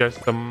ahead and get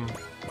some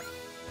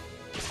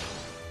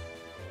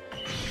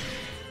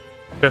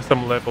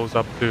levels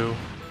up too.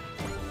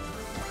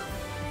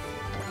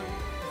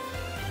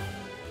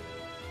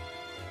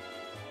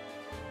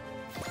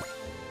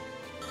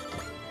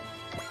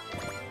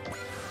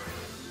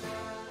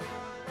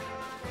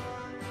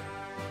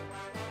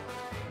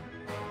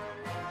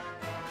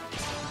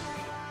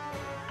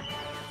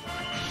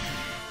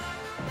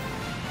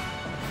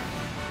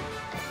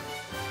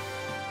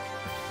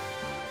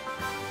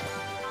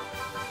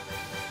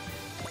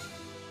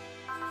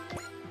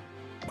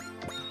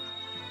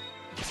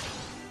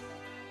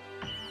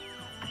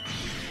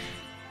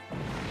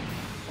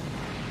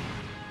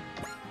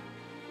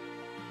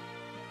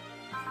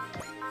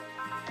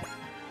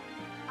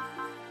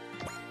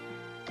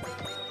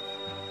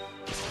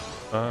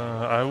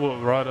 I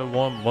would rather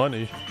want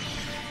money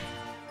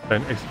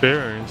than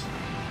experience,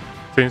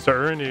 since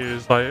Ernie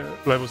is like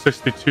level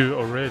 62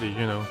 already,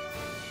 you know,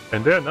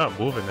 and they're not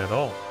moving at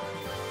all.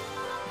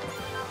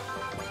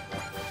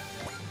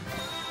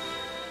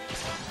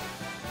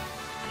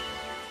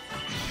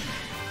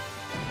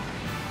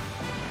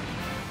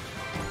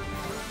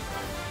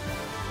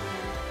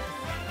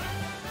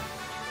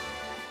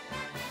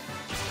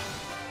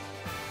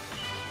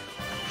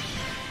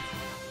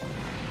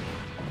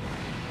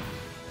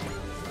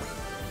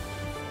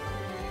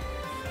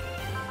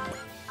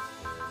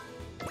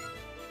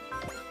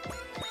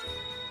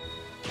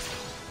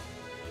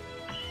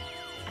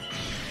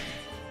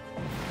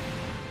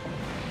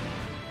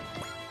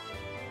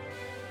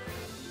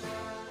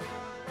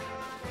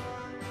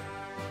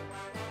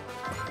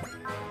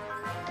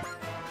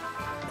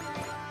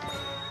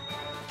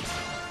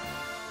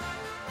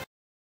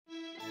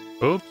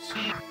 Oops.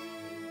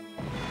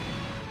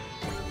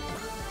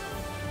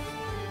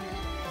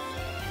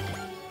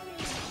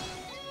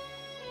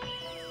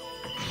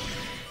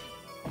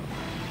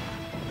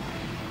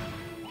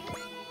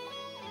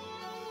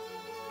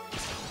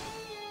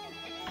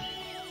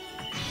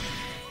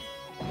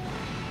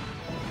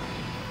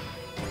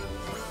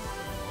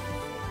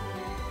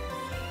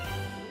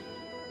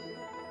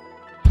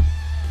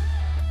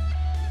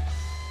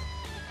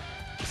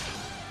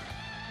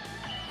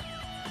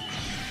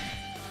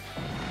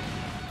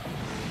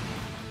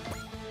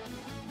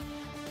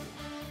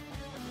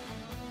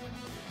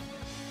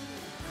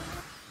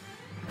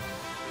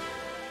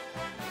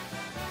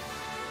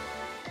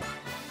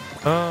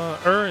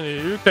 Ernie,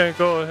 you can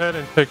go ahead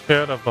and take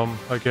care of them,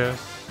 I guess.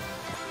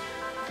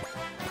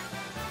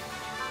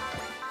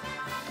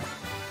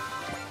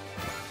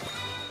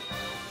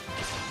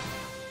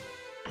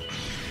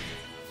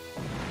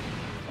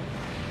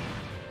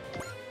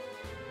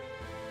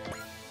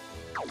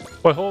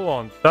 Wait, hold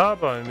on.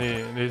 Daba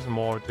needs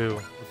more too.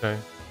 Okay.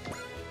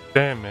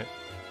 Damn it.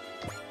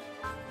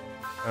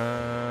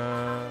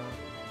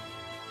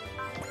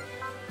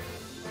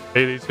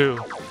 82.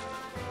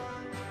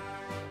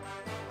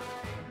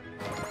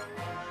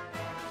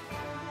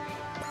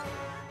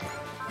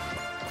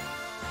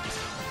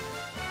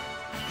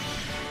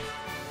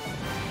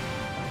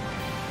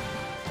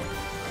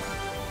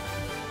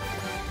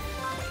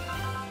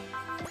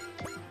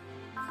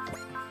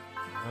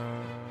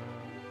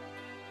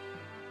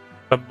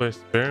 Double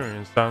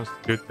experience sounds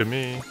good to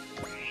me.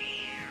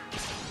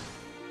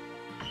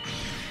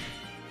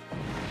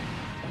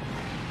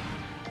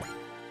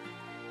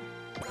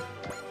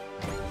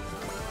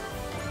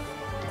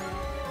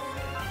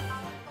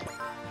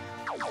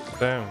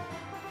 Damn.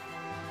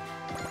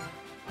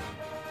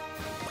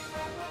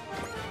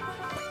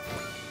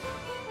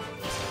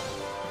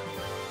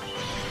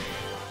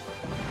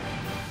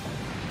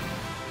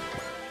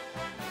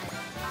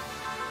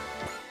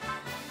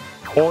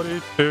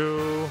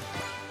 $42.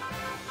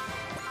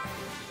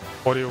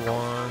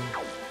 41.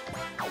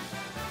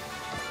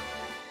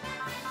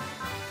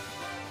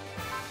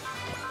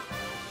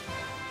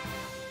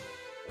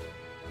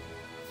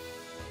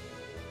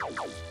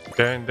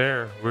 Getting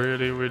there.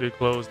 Really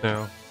close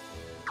now.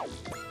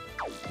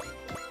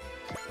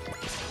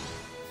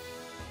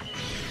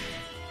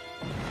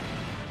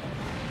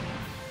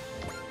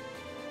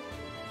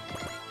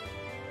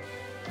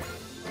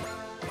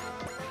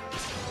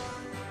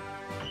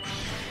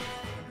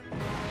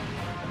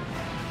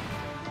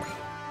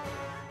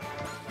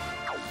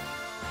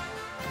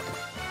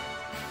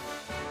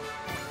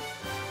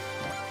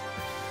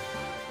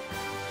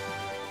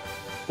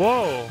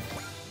 Whoa!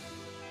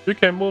 You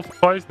can move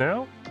twice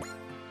now?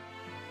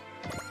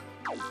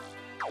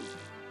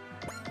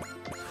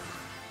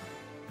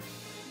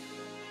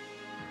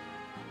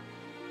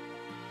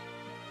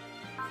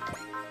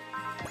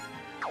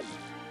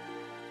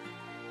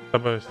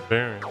 Double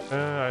experience.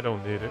 I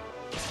don't need it.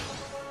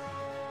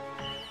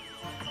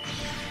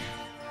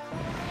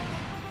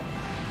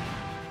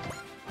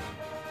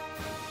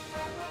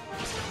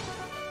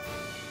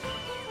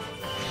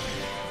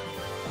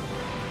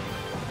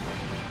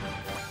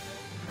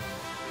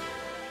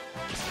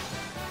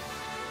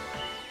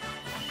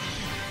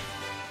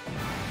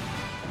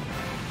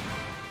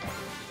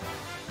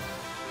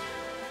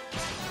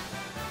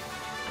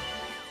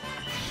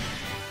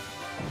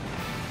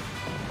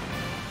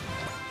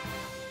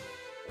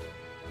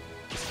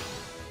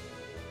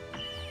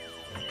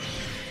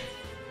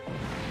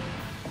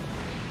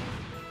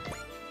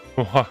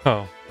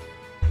 Wow.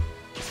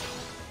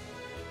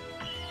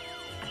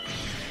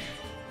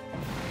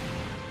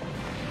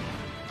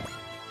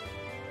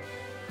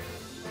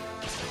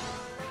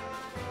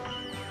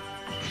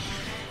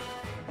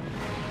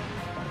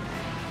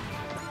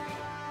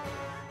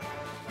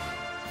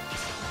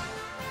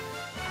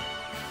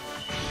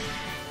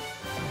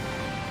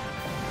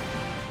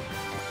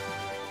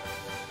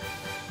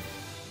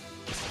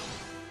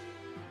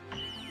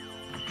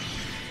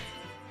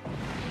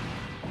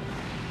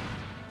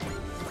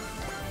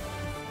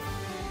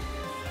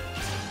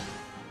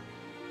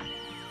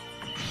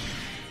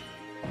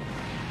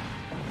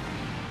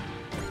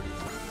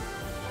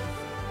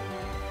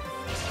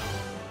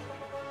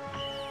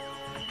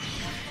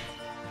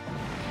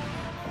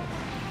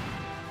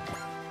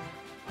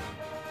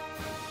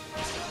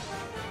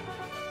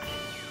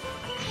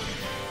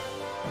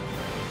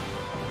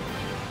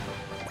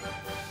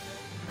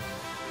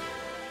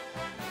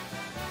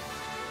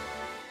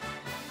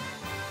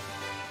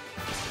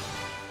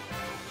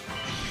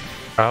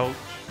 Ouch.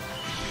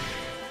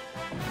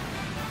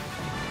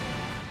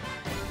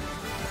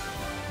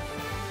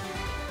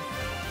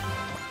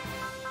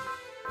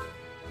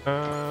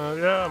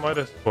 Yeah, might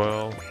as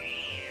well.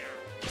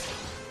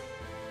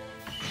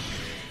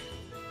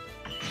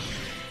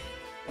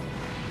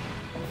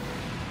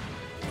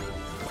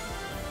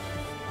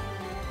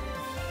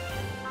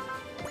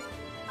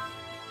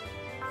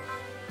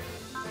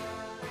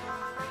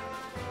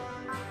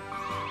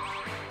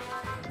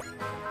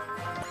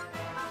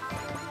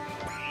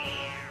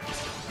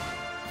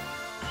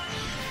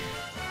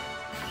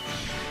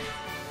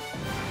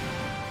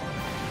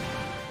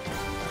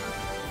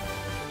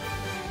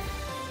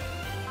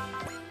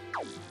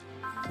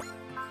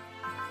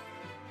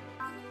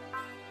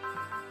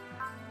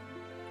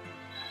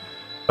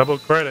 Double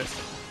credit.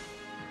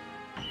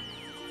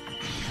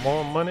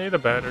 More money, the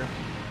better.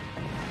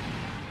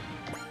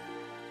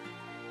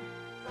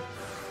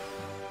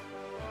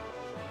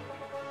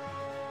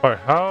 Alright,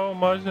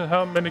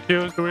 how many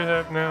kills do we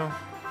have now?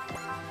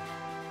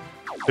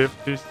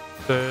 56.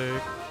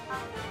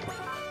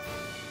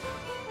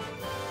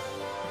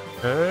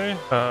 Okay,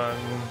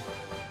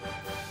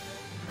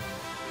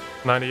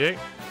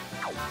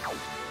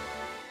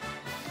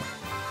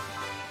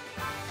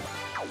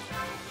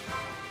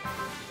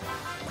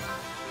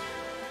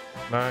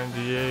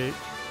 98.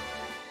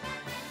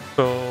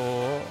 So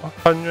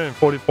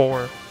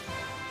 144.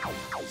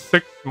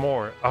 6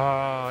 more.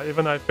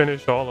 Even I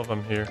finished all of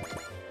them here.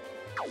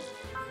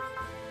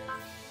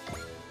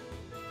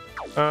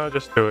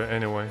 Just do it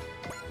anyway.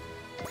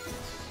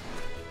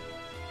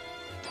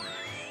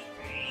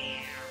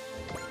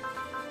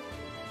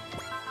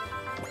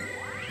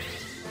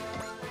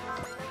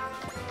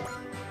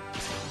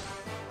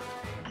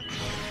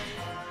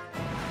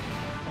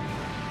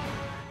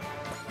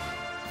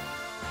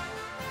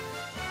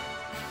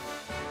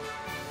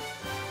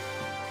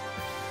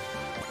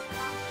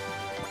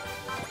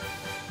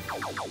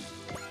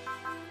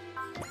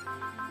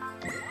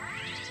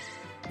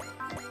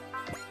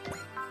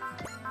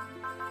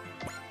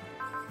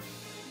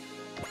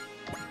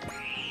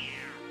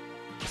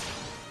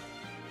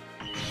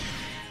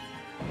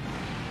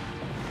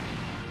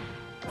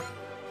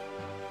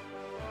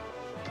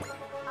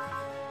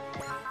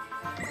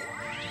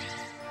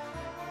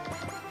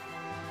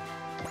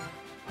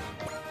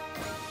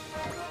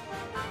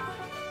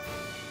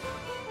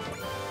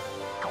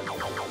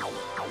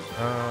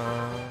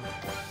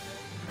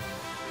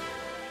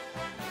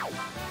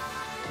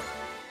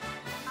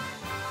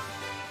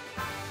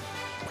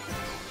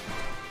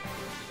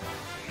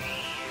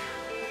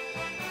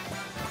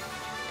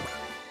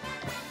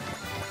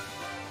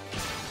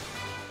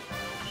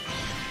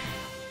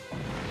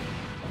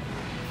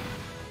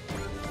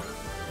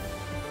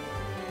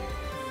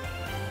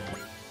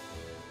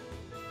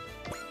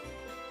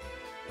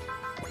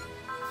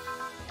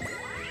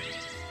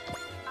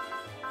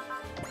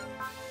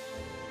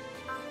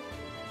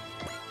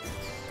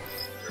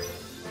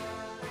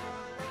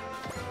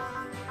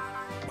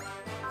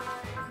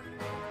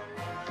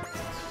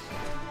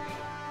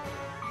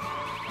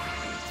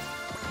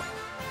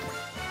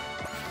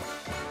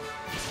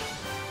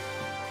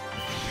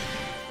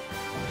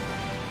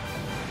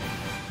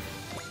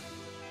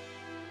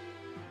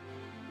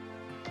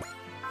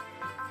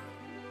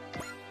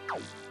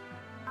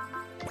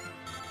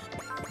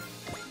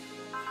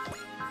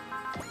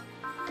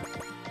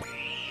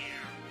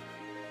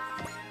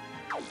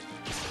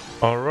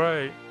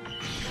 Alright.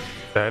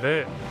 That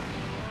it.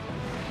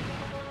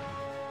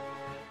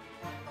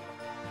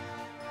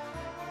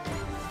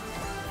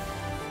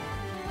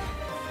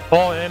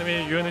 All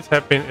enemy units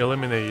have been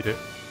eliminated.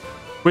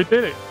 We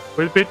did it.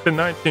 We beat the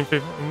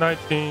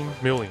 19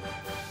 million.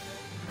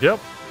 Yep.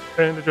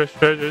 And the dress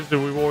treasures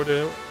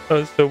rewarded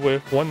us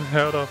with one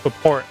health of a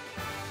part.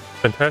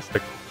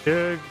 Fantastic.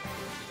 Here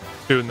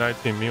to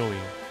 19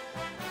 million.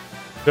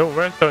 Don't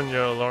rest on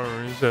your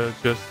laurels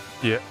just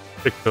yet,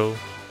 Victor.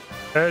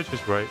 Edge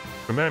is right.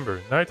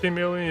 Remember, 19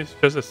 million is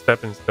just a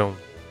stepping stone.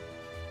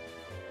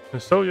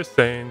 And so you're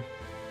saying,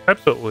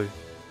 absolutely,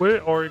 we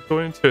are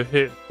going to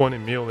hit 20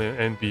 million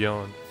and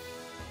beyond.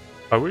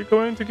 Are we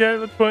going to get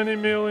the 20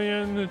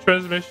 million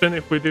transmission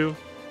if we do?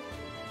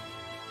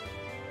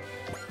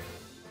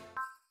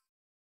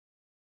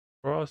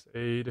 Cross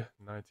aid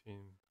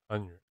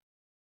 1900.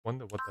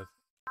 Wonder what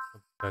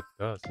that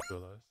does to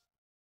us.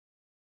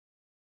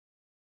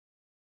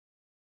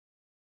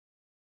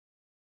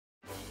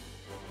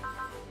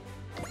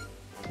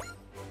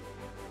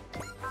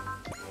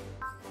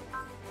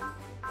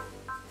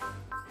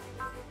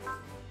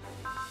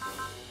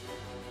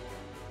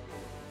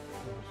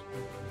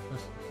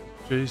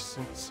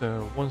 Jason's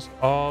once.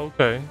 Oh,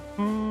 okay.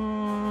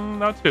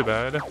 Not too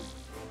bad.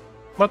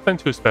 Nothing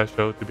too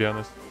special, to be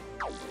honest.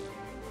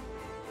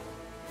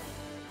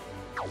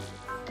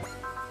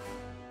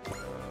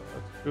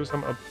 Let's do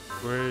some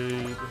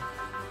upgrade.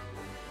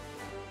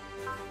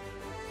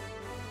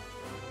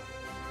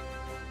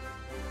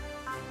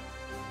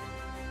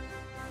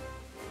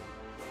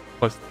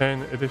 Plus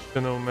 10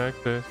 additional max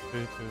SP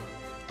to.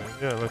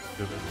 Yeah, let's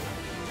do this.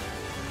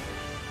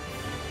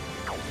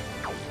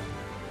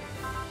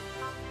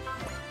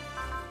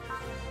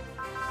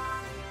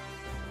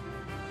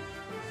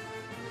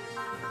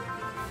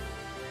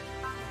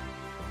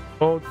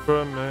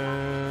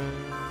 Ultraman.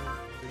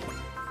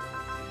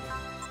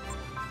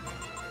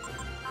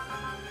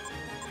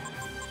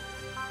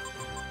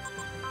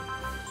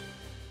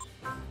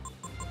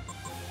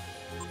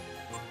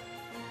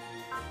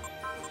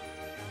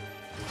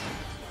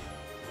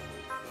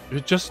 You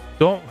just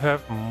don't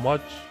have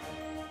much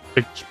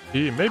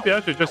HP. Maybe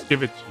I should just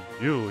give it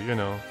to you, you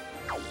know.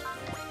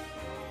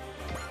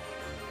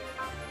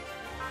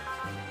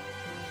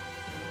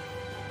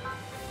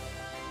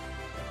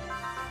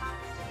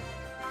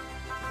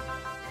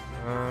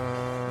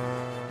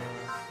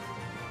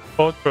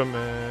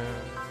 Ultraman.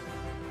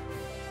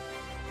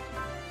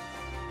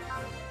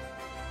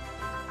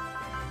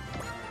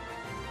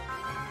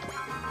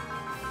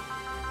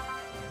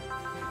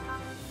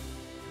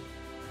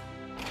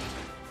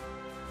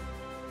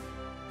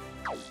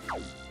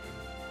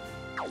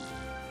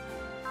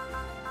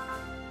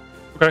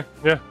 Okay,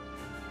 yeah.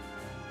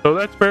 So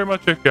that's pretty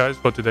much it, guys,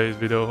 for today's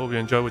video. Hope you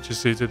enjoyed what you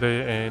see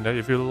today. And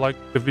if you like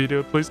the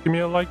video, please give me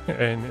a like.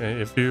 And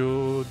if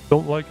you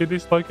don't like it,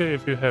 dislike it.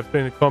 If you have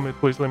any comment,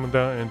 please leave them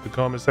down in the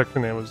comment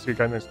section. And we'll see you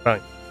guys next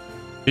time.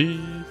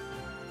 Peace.